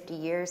 50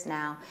 years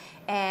now.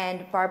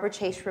 And Barbara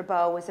Chase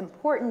Rabeau was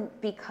important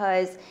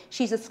because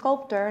she's a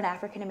sculptor, an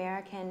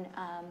African-American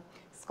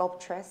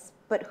sculptress,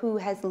 but who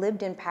has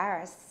lived in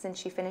Paris since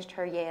she finished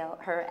her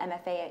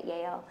MFA at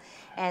Yale.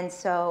 And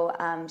so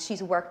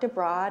she's worked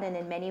abroad and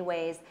in many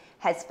ways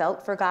has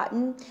felt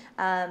forgotten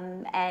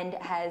and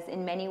has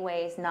in many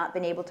ways not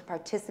been able to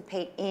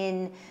participate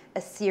in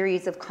a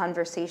series of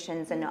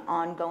conversations in an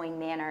ongoing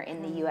manner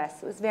in the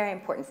US. It was very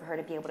important for her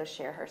to be able to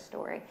share her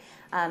story.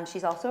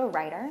 She's also a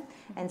writer,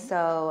 and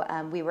so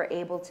we were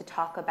able to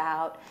talk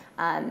about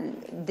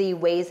the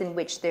ways in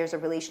which there's a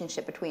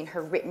relationship between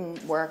her written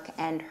work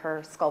and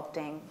her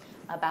sculpting,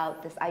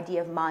 about this idea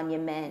of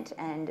monument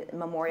and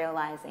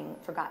memorializing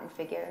forgotten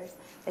figures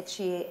that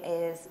she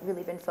has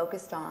really been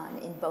focused on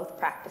in both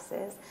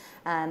practices.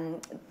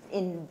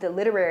 In the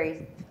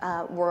literary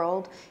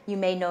world, you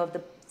may know of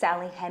the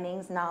Sally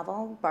Hemings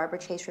novel. Barbara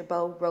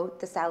Chase-Rabeau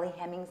wrote the Sally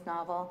Hemings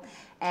novel,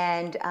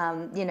 and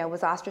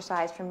was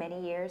ostracized for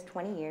many years,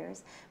 20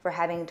 years, for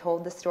having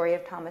told the story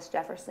of Thomas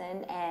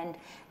Jefferson. And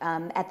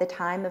at the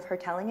time of her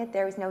telling it,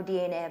 there was no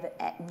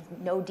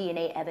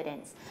DNA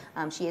evidence.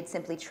 She had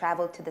simply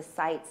traveled to the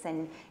sites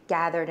and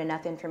gathered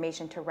enough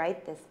information to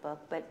write this book.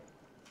 But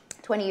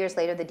 20 years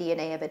later, the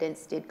DNA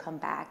evidence did come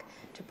back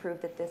to prove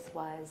that this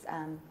was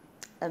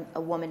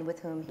a woman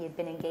with whom he had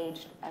been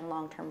engaged in a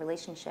long-term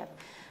relationship.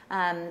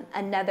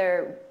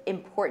 Another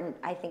important,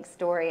 I think,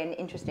 story, and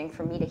interesting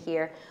for me to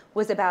hear,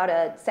 was about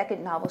a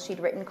second novel she'd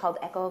written called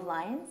Echo of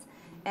Lions.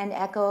 And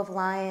Echo of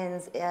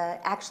Lions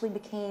actually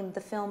became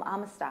the film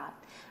Amistad,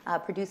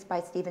 produced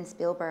by Steven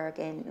Spielberg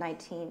in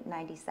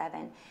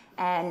 1997.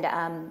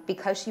 And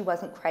because she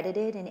wasn't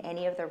credited in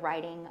any of the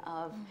writing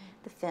of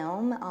the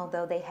film,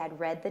 although they had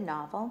read the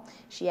novel,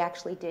 she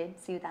actually did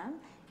sue them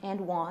and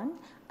won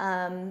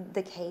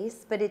the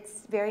case. But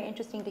it's very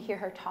interesting to hear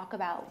her talk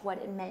about what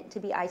it meant to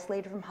be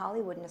isolated from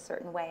Hollywood in a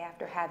certain way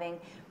after having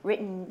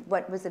written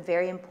what was a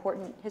very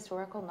important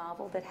historical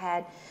novel that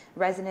had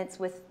resonance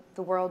with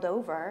the world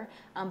over,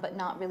 but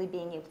not really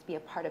being able to be a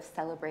part of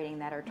celebrating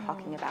that or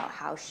talking about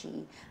how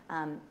she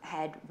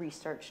had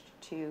researched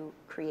to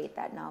create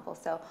that novel.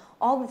 So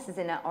all this is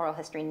in an oral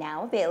history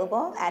now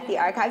available at the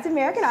Archives of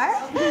American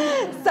Art.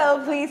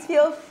 So please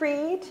feel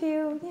free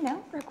to,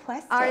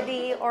 request Are it.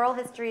 the oral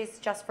histories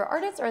just for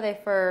artists, or are they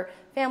for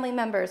family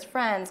members,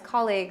 friends,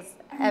 colleagues,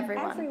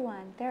 everyone?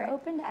 Everyone. They're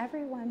open to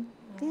everyone.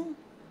 Yeah.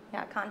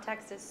 Yeah,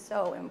 context is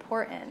so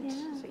important.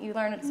 Yeah. So you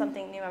learn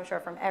something new, I'm sure,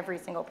 from every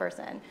single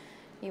person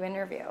you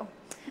interview.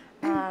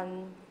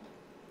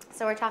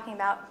 So we're talking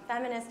about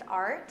feminist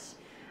art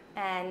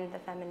and the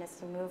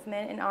feminist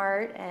movement in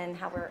art and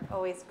how we're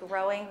always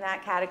growing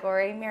that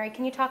category. Mary,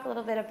 can you talk a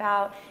little bit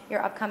about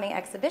your upcoming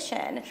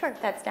exhibition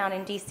that's down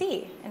in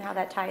DC and how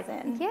that ties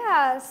in?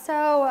 Yeah,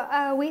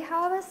 so we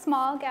have a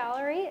small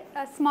gallery,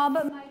 a small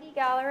but mighty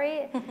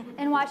gallery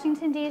in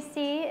Washington,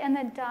 D.C. in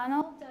the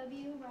Donald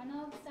W.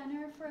 Reynolds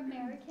Center for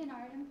American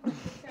Art and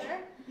Portraiture,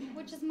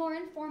 which is more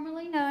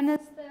informally known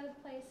as the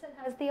place that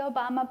has the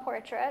Obama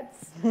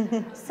portraits.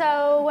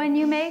 So when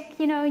you make,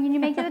 you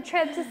make the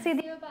trip to see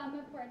the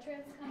Obama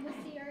portraits, come to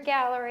see our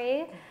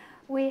gallery.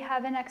 We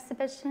have an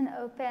exhibition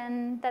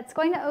open that's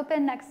going to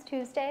open next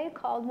Tuesday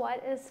called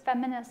What is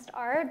Feminist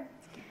Art?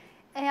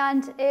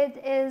 And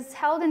it is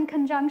held in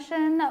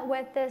conjunction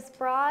with this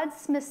broad,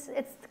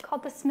 it's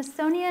called the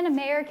Smithsonian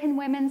American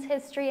Women's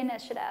History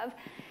Initiative.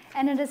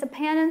 And it is a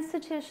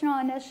pan-institutional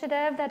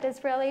initiative that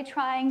is really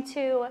trying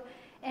to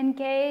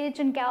engage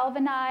and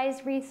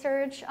galvanize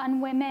research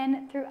on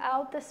women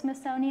throughout the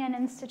Smithsonian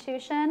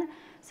Institution.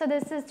 So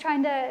this is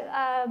trying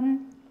to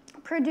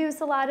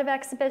produce a lot of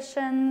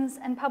exhibitions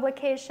and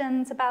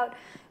publications about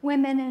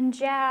women in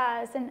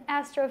jazz and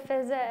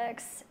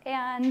astrophysics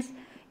and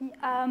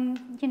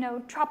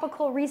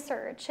tropical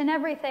research and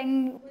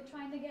everything. We're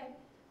trying to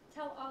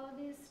tell all of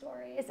these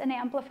stories and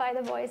amplify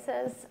the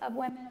voices of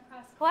women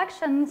across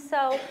collections.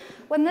 So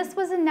when this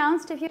was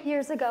announced a few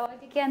years ago, I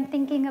began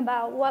thinking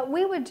about what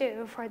we would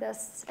do for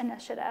this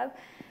initiative.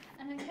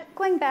 And I kept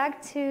going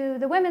back to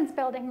the women's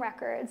building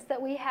records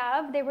that we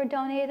have. They were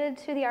donated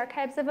to the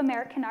Archives of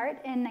American Art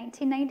in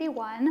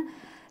 1991.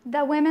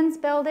 The Women's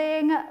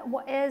Building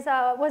was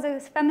a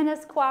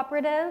feminist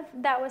cooperative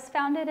that was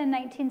founded in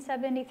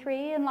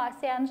 1973 in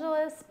Los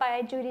Angeles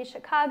by Judy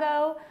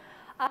Chicago,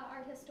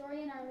 art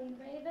historian Arlene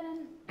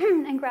Raven,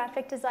 and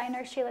graphic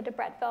designer Sheila de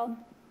Bretteville,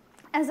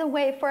 as a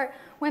way for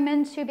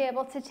women to be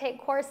able to take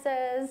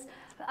courses,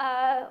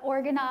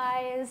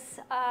 organize,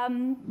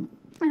 and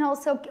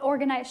also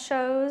organize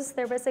shows.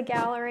 There was a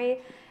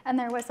gallery, and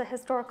there was a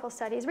historical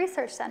studies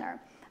research center.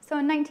 So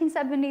in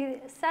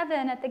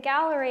 1977 at the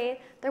gallery,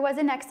 there was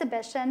an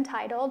exhibition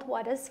titled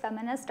What is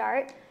Feminist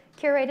Art?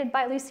 Curated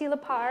by Lucy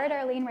Lepard,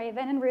 Arlene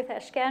Raven, and Ruth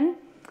Ishkin.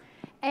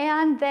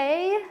 And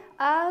they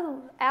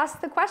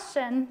asked the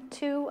question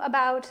to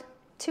about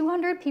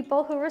 200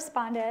 people who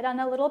responded on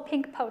a little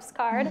pink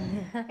postcard.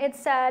 It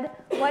said,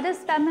 what is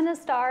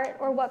feminist art,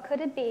 or what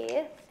could it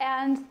be?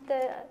 And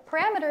the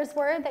parameters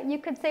were that you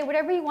could say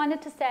whatever you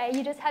wanted to say.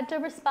 You just had to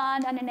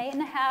respond on an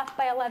 8.5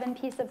 by 11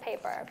 piece of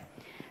paper.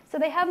 So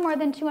they have more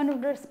than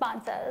 200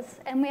 responses,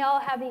 and we all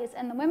have these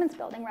in the Women's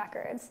Building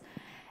records.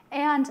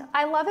 And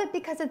I love it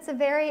because it's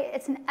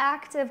an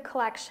active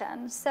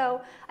collection.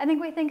 So I think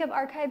we think of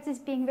archives as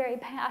being very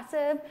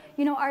passive.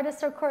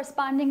 Artists are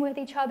corresponding with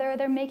each other,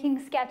 they're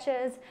making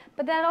sketches,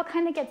 but that all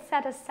kind of gets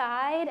set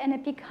aside, and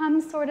it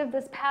becomes sort of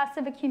this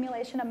passive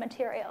accumulation of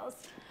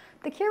materials.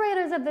 The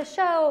curators of the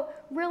show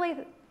really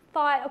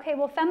thought, okay,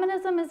 well,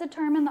 feminism is a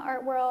term in the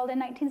art world in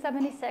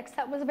 1976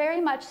 that was very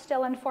much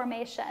still in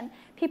formation.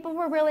 People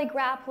were really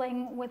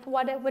grappling with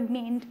what it would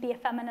mean to be a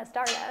feminist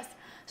artist.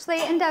 So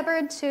they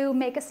endeavored to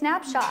make a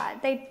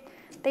snapshot. They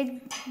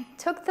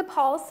took the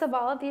pulse of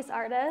all of these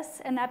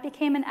artists, and that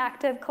became an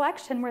active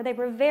collection where they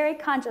were very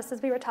conscious,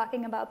 as we were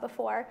talking about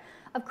before,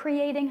 of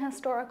creating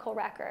historical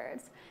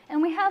records.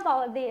 And we have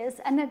all of these,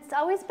 and it's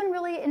always been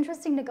really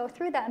interesting to go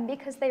through them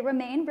because they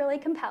remain really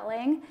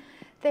compelling.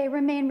 They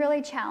remain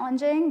really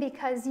challenging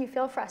because you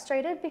feel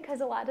frustrated because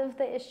a lot of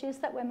the issues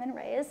that women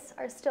raise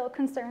are still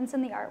concerns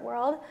in the art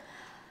world.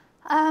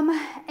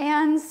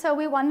 And so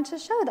we wanted to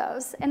show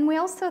those. And we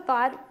also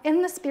thought,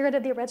 in the spirit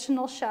of the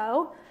original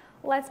show,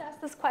 let's ask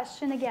this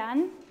question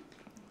again,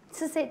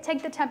 to say,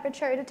 take the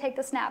temperature, to take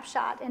the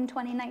snapshot in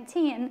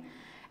 2019.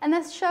 And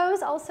this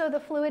shows also the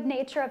fluid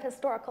nature of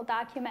historical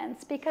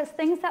documents, because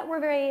things that were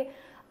very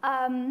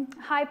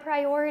high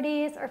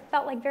priorities or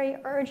felt like very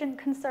urgent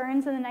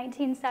concerns in the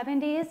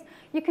 1970s,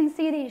 you can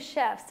see these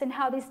shifts in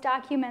how these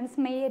documents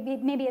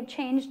maybe have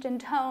changed in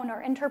tone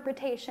or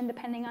interpretation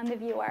depending on the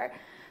viewer.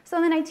 So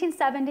in the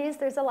 1970s,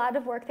 there's a lot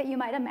of work that you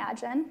might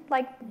imagine,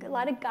 like a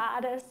lot of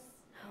goddess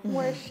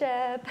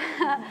worship,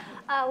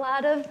 a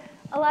lot of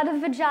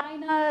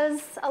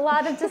vaginas, a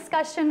lot of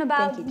discussion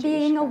about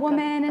being a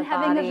woman and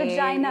having a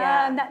vagina,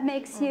 and that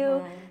makes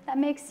you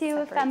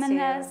a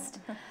feminist.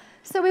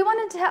 So we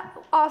wanted to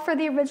offer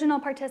the original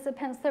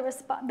participants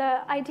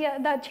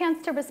the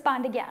chance to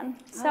respond again.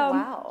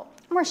 So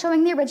we're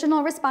showing the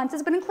original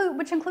responses,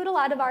 which include a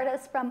lot of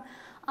artists from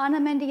Anna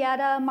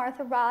Mendieta,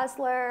 Martha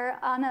Rosler,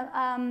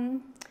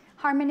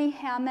 Harmony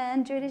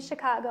Hammond, Judy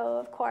Chicago,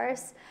 of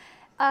course.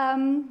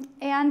 And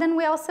then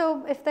we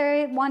also, if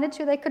they wanted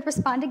to, they could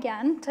respond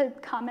again to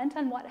comment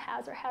on what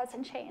has or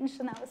hasn't changed,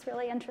 and that was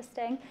really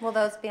interesting. Will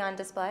those be on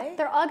display?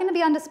 They're all going to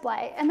be on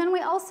display. And then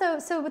we also,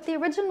 so with the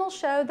original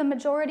show, the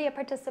majority of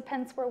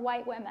participants were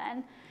white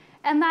women.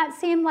 And that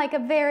seemed like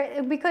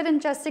we couldn't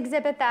just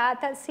exhibit that.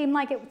 That seemed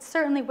like it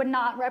certainly would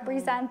not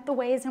represent the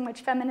ways in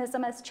which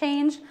feminism has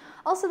changed.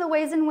 Also the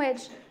ways in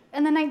which,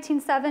 in the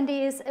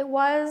 1970s, it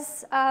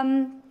was,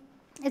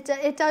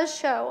 it does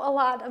show a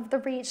lot of the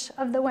reach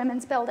of the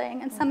women's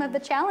building and some of the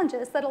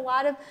challenges that a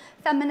lot of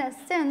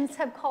feminists since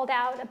have called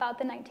out about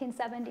the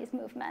 1970s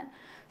movement.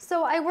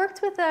 So I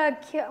worked with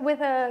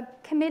a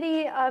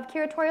committee of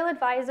curatorial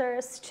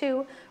advisors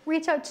to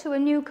reach out to a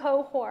new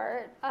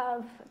cohort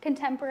of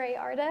contemporary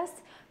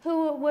artists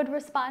who would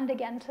respond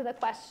again to the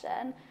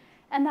question.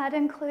 And that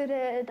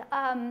included,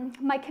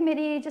 my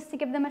committee, just to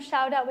give them a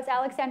shout out, was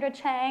Alexandra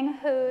Chang,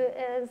 who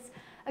is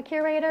a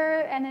curator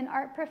and an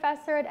art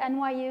professor at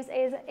NYU's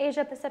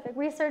Asia Pacific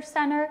Research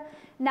Center.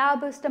 Now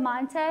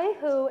Bustamante,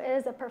 who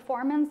is a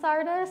performance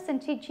artist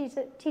and teaches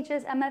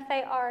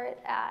MFA art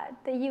at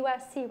the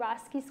USC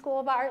Roski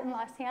School of Art in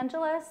Los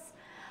Angeles.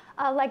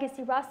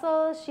 Legacy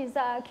Russell, she's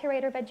a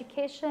curator of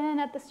education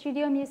at the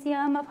Studio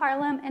Museum of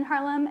Harlem,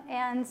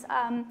 and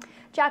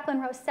Jacqueline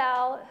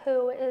Rosell,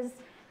 who is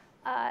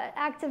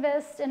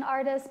activist and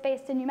artist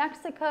based in New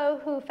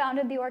Mexico, who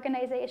founded the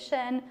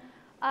organization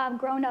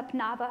Grown Up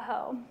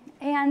Navajo.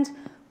 And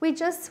we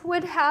just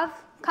would have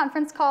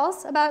conference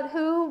calls about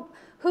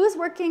who's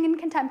working in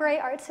contemporary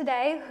art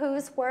today,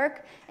 whose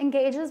work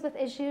engages with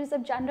issues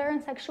of gender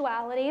and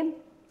sexuality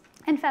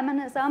and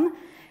feminism.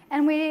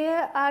 And we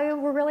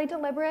were really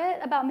deliberate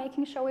about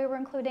making sure we were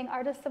including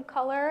artists of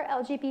color,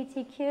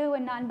 LGBTQ,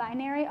 and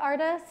non-binary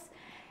artists.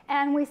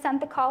 And we sent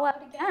the call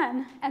out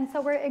again. And so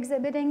we're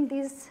exhibiting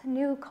these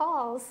new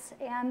calls,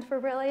 and we're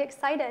really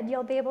excited.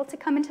 You'll be able to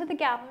come into the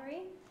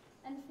gallery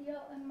and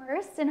feel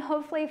immersed and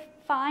hopefully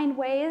find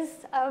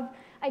ways of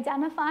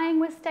identifying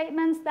with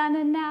statements then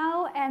and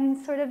now, and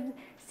sort of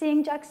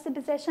seeing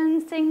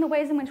juxtapositions, seeing the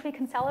ways in which we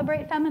can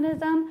celebrate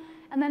feminism,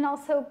 and then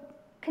also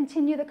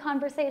continue the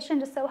conversation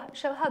to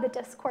show how the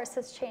discourse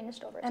has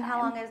changed over time. And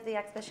how long is the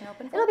exhibition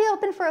open for? It'll be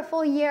open for a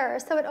full year.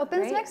 So it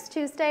opens next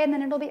Tuesday, and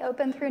then it'll be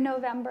open through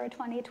November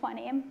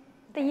 2020.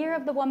 The year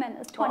of the woman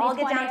is 2020. Well, I'll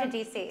get down to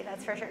DC,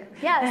 that's for sure.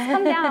 Yes,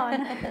 come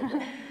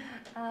down.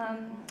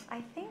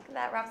 I think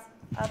that wraps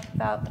up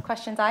about the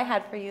questions I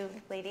had for you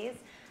ladies.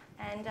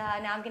 And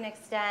now I'm going to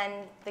extend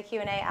the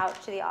Q&A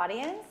out to the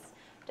audience.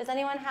 Does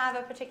anyone have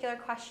a particular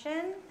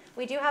question?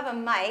 We do have a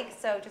mic,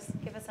 so just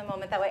give us a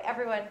moment. That way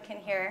everyone can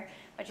hear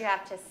what you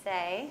have to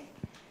say.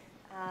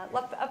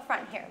 Up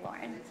front here,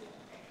 Lauren.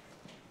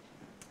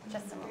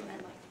 Just a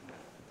moment.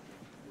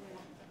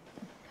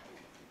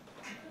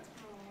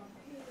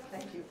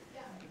 Thank you.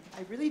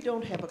 I really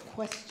don't have a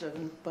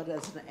question, but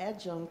as an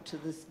adjunct to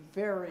this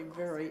very,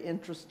 very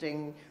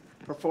interesting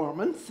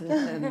performance,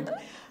 and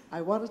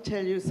I want to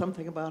tell you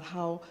something about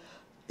how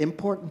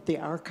important the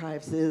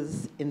archives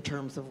is in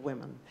terms of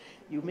women.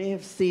 You may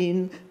have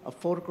seen a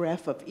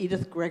photograph of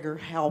Edith Gregor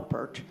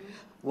Halpert,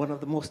 one of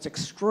the most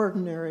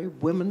extraordinary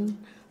women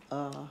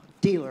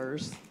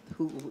dealers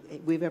who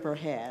we've ever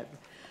had.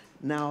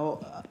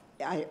 Now,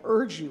 I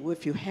urge you,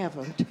 if you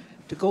haven't,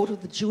 to go to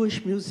the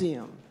Jewish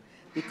Museum,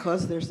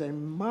 because there's a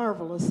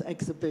marvelous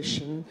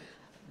exhibition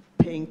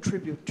paying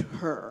tribute to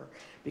her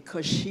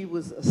because she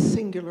was a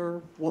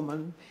singular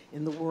woman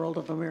in the world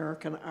of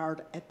American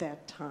art at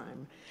that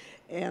time.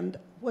 And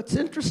what's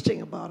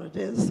interesting about it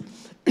is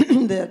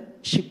that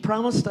she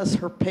promised us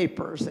her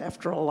papers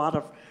after a lot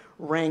of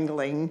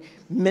wrangling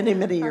many,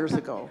 many years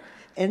ago.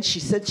 And she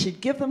said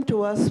she'd give them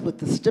to us with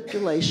the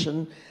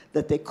stipulation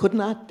that they could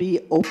not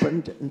be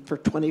opened for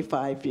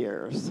 25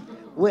 years.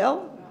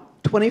 Well,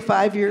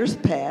 25 years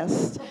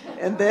passed,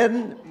 and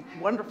then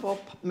wonderful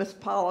Miss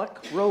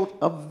Pollock wrote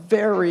a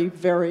very,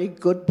 very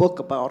good book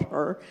about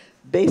her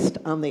based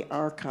on the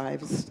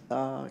archives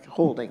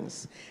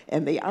holdings.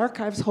 And the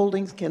archives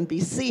holdings can be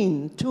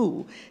seen,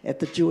 too, at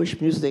the Jewish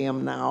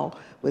Museum now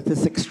with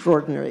this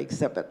extraordinary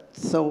exhibit.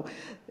 So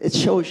it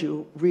shows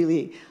you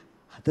really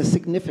the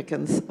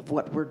significance of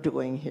what we're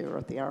doing here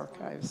at the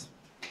archives.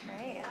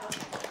 Great.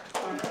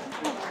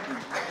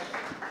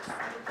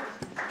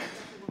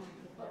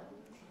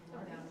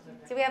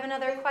 Do we have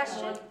another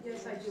question?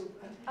 Yes, I do.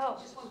 Oh.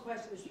 Just one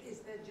question. Is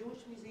the Jewish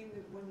Museum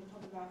when you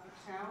talk about the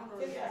town?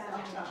 Or is that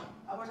uptown?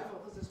 Wonderful,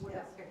 because it's what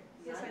okay.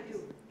 Yes, I do.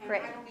 And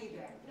Great. I don't need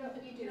that. No,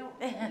 but you do.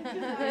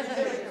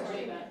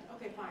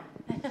 Okay, fine.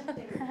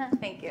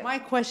 Thank you. My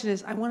question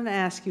is, I wanted to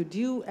ask you,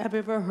 have you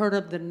ever heard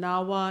of the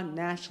NAWA,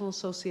 National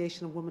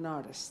Association of Women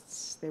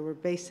Artists? They were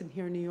based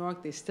here in New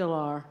York. They still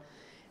are.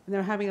 And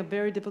they're having a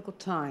very difficult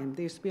time.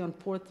 They used to be on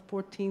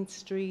 14th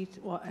Street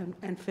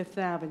and Fifth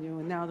Avenue,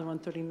 and now they're on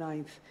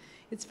 39th.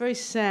 It's very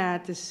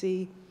sad to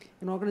see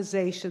an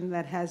organization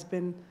that has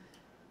been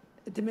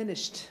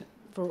diminished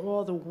for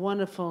all the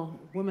wonderful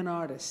women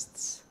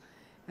artists.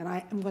 And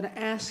I am going to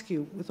ask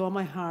you, with all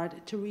my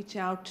heart, to reach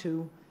out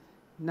to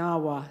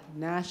NAWA,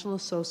 National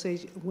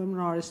Association of Women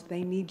Artists.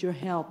 They need your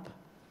help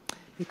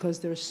because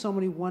there are so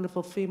many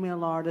wonderful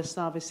female artists.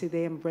 Obviously,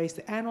 they embrace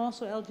it, and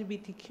also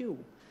LGBTQ.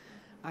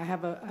 I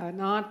have an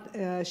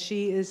aunt,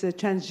 she is a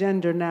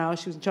transgender now.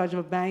 She was in charge of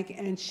a bank,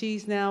 and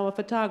she's now a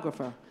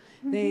photographer.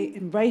 Mm-hmm. They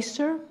embraced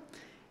her,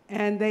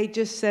 and they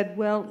just said,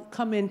 well,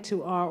 come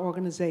into our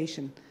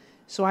organization.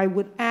 So I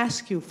would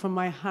ask you from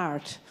my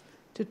heart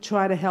to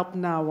try to help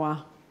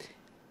NAWA.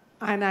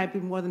 And I'd be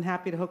more than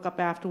happy to hook up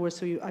afterwards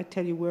so I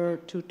tell you where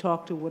to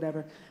talk to,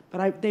 whatever.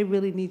 But they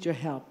really need your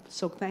help.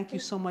 So thank you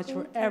so much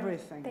for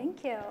everything.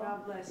 Thank you.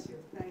 God bless you.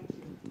 Thank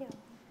you. Thank you.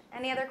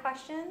 Any other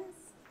questions?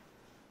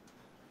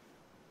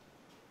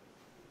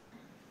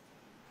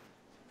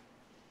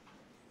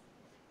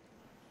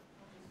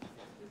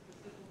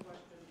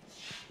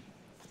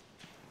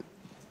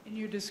 In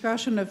your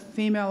discussion of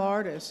female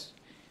artists,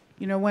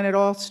 you know, when it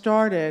all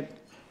started,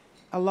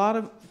 a lot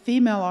of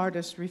female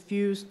artists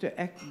refused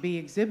to be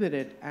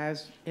exhibited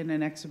as in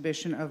an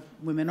exhibition of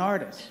women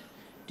artists.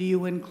 Do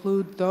you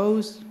include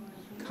those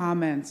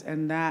comments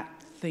and that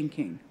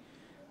thinking?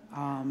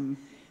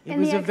 There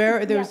was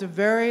a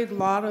very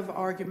lot of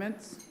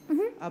arguments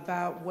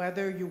about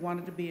whether you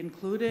wanted to be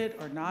included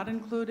or not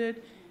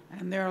included,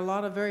 and there are a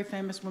lot of very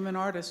famous women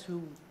artists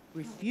who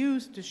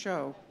refused to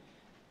show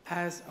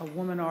as a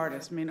woman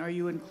artist. I mean, are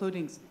you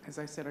including, as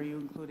I said, are you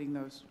including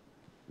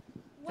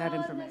that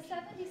information?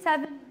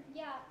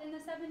 In the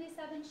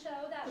 77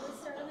 show, that was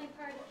certainly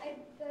part of,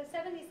 the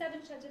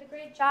 77 show did a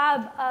great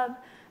job of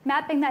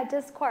mapping that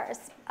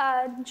discourse.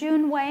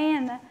 June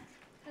Wayne has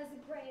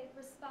a great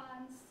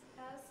response,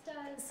 as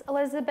does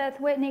Elizabeth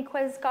Whitney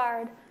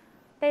Quisgard,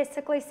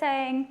 basically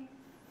saying,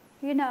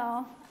 you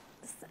know,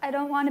 I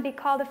don't want to be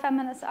called a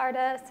feminist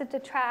artist. It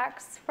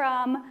detracts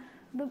from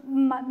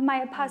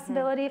my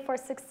possibility for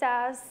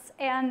success,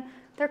 and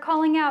they're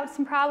calling out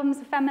some problems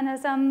of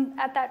feminism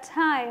at that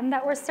time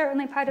that were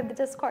certainly part of the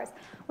discourse,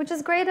 which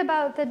is great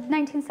about the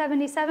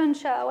 1977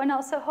 show, and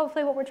also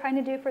hopefully what we're trying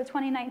to do for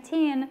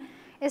 2019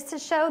 is to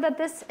show that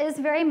this is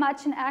very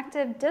much an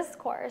active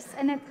discourse,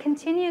 and it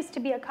continues to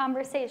be a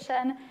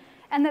conversation,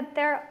 and that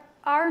there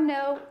are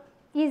no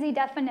easy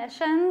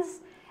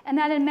definitions, and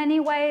that in many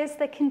ways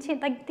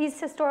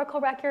these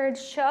historical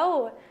records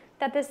show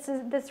that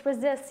this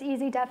resists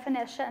easy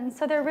definition.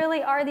 So there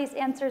really are these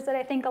answers that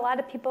I think a lot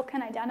of people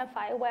can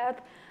identify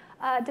with,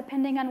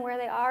 depending on where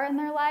they are in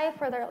their life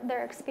or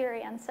their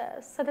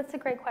experiences. So that's a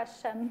great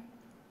question.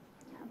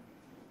 Yeah.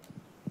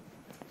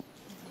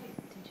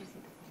 Did you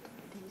see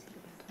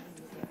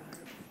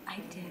the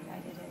I did.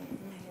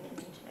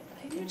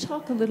 Can you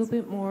talk a little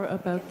bit more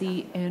about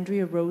the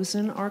Andrea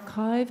Rosen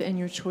archive and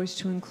your choice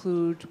to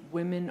include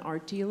women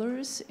art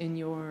dealers in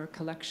your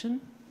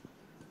collection?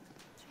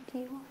 Do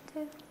you want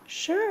to?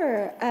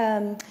 Sure.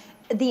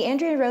 The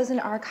Andrea Rosen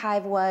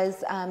archive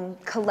was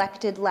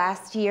collected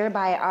last year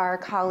by our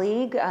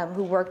colleague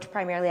who worked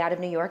primarily out of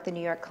New York, the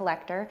New York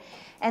Collector.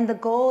 And the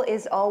goal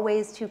is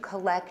always to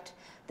collect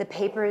the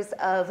papers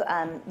of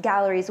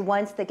galleries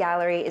once the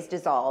gallery is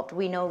dissolved.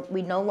 We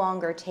no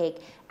longer take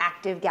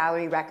active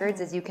gallery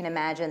records. As you can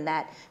imagine,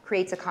 that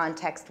creates a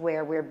context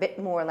where we're a bit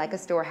more like a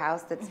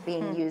storehouse that's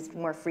being used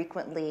more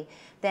frequently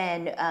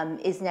than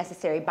is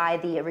necessary by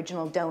the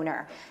original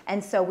donor.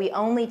 And so we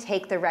only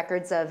take the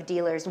records of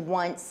dealers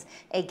once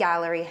a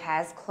gallery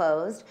has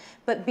closed.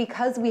 But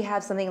because we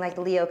have something like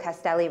the Leo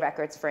Castelli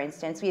records, for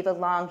instance, we have a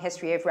long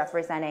history of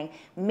representing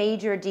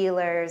major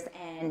dealers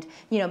and,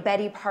 you know,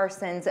 Betty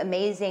Parsons,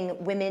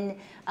 amazing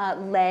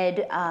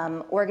women-led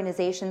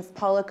organizations,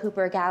 Paula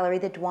Cooper Gallery,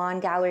 the Dwan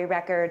Gallery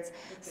records.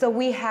 So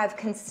we have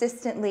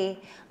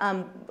consistently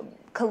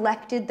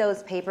collected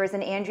those papers,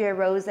 and Andrea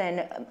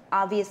Rosen,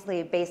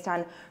 obviously based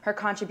on her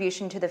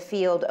contribution to the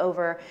field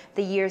over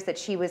the years that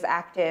she was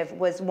active,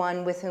 was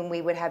one with whom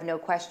we would have no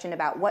question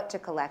about what to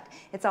collect.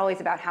 It's always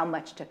about how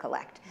much to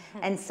collect.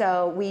 And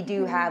so we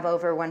do have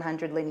over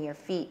 100 linear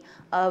feet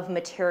of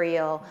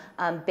material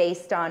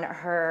based on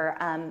her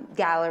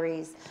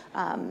galleries,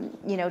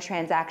 you know,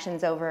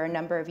 transactions over a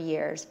number of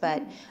years.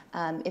 But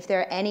if there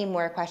are any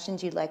more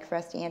questions you'd like for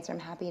us to answer, I'm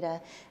happy to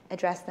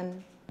address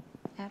them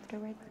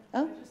afterward.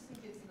 Oh. I just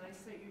think it's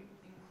nice that you're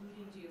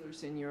including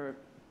dealers in your,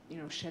 you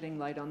know, shedding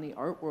light on the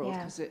art world,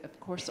 because of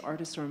course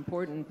artists are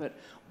important, but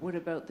what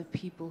about the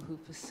people who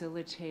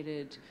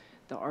facilitated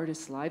the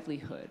artist's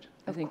livelihood?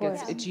 I think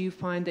do you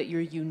find that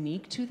you're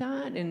unique to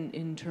that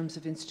in terms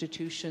of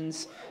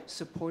institutions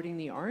supporting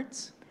the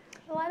arts?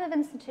 A lot of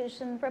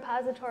institutions,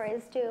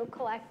 repositories do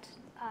collect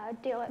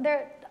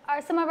there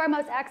are some of our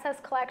most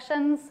accessed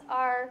collections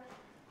are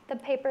the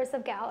papers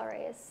of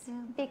galleries,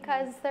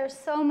 because there's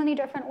so many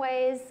different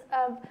ways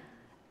of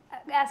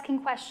asking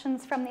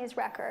questions from these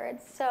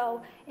records.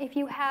 So if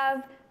you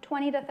have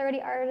 20 to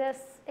 30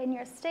 artists in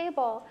your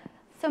stable,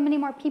 so many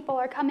more people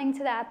are coming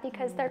to that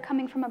because they're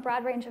coming from a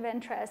broad range of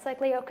interests.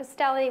 Like Leo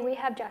Castelli, we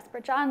have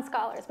Jasper John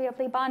scholars, we have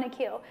Lee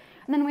Bonnecue.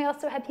 And then we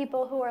also have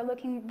people who are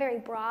looking very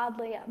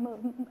broadly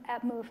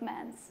at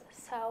movements.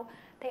 So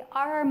they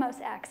are our most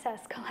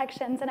accessed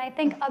collections, and I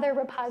think other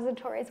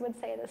repositories would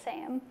say the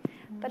same.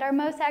 But our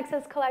most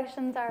accessed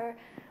collections are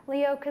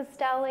Leo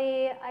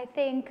Castelli, I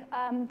think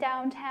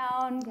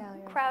downtown,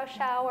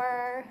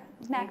 Krausschauer,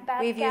 Macbeth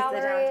We've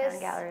Galleries. used the downtown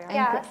gallery.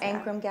 Yeah.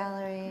 Ankrum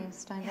Gallery,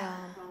 Steinbaum.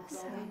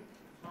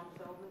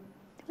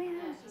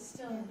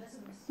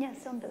 Yeah,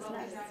 still in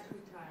business.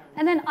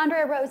 And then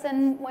Andrea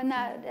Rosen, when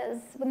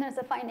there's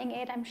a finding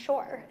aid, I'm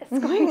sure it's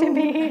going to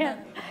be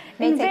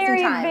May take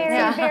very, some time.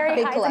 very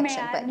Big high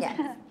collection, demand. but yes.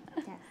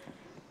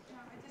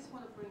 I just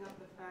want to bring up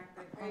the fact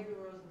that Andrea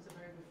Rosen's a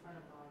very good friend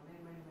of ours,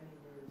 many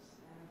years,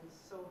 and I'm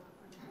so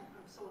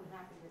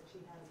unhappy that she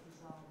has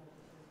resolved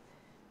everything.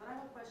 But I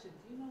have a question.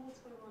 Do you know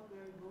what's going on with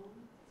Mary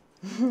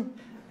Boone?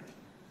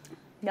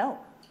 No,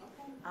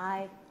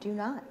 I do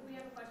not. We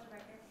have a question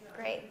right here.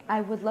 Great.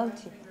 I would love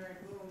to.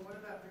 What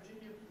about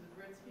Virginia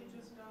Gretzky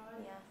just died?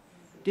 Yeah.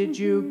 Did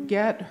you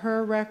get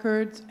her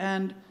records?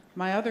 And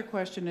my other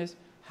question is,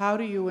 how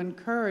do you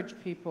encourage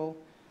people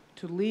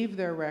to leave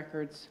their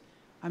records?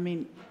 I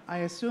mean, I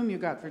assume you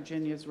got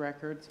Virginia's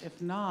records.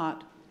 If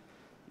not,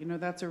 you know,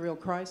 that's a real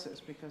crisis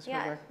because her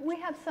records. We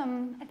have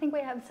some, I think we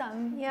have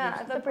some.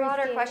 Yeah, the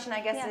broader question,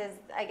 I guess, is,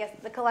 I guess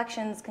the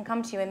collections can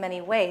come to you in many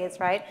ways,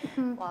 right?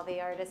 While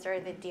the artists or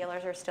the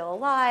dealers are still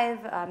alive,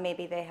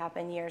 maybe they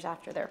happen years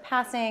after their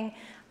passing,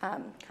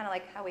 kind of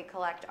like how we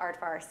collect art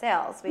for our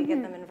sales. We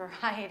get them in a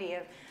variety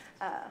of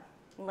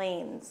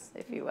lanes,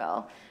 if you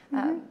will.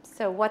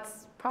 So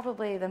what's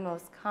probably the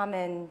most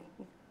common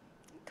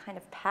kind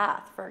of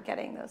path for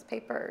getting those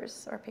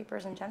papers, or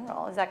papers in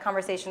general? Is that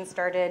conversation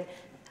started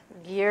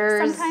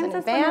years Sometimes in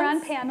it's when we're on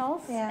advance?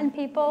 panels and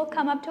people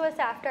come up to us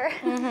after.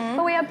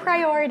 But we have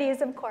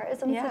priorities, of course,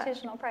 Yeah.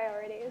 institutional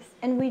priorities.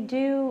 And we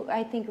do,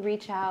 I think,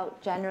 reach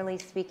out, generally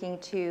speaking,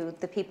 to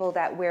the people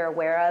that we're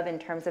aware of in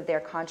terms of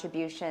their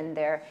contribution,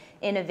 their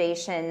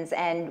innovations,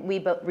 and we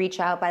reach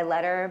out by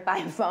letter,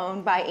 by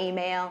phone, by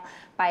email,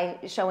 by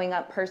showing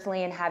up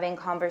personally and having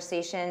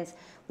conversations.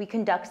 We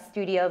conduct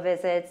studio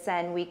visits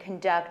and we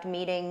conduct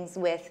meetings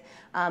with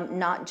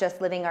not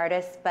just living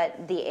artists,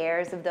 but the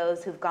heirs of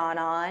those who've gone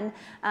on.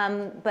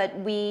 But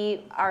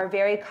we are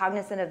very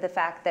cognizant of the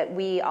fact that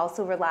we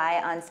also rely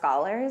on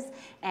scholars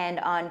and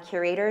on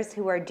curators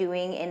who are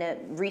doing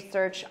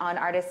research on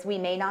artists we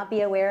may not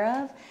be aware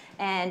of,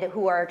 and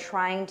who are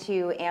trying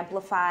to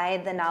amplify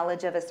the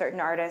knowledge of a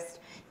certain artist,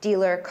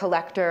 dealer,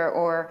 collector,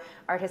 or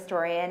art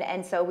historian.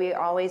 And so we're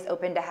always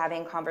open to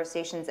having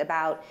conversations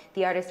about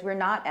the artists we're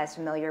not as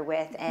familiar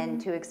with,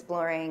 and to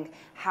exploring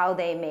how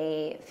they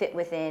may fit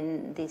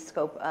within the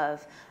scope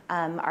of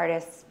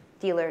artists,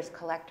 dealers,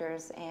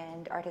 collectors,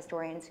 and art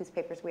historians whose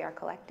papers we are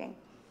collecting.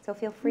 So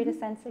feel free to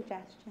send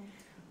suggestions.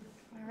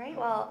 All right,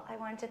 well, I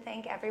wanted to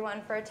thank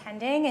everyone for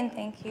attending, and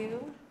thank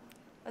you.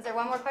 Was there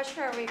one more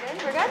question, or are we good?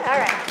 We're good? All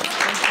right.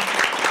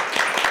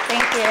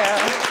 Thank you.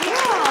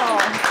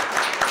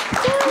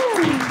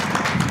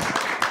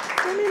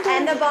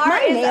 And the bar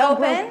is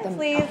open.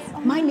 Please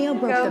My nail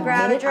broke go the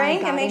grab a minute I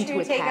drink, got and make into sure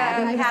you a take cab,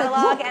 and I a was like,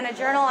 catalog look. and a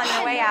journal on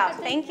your way out.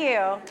 Thank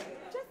you.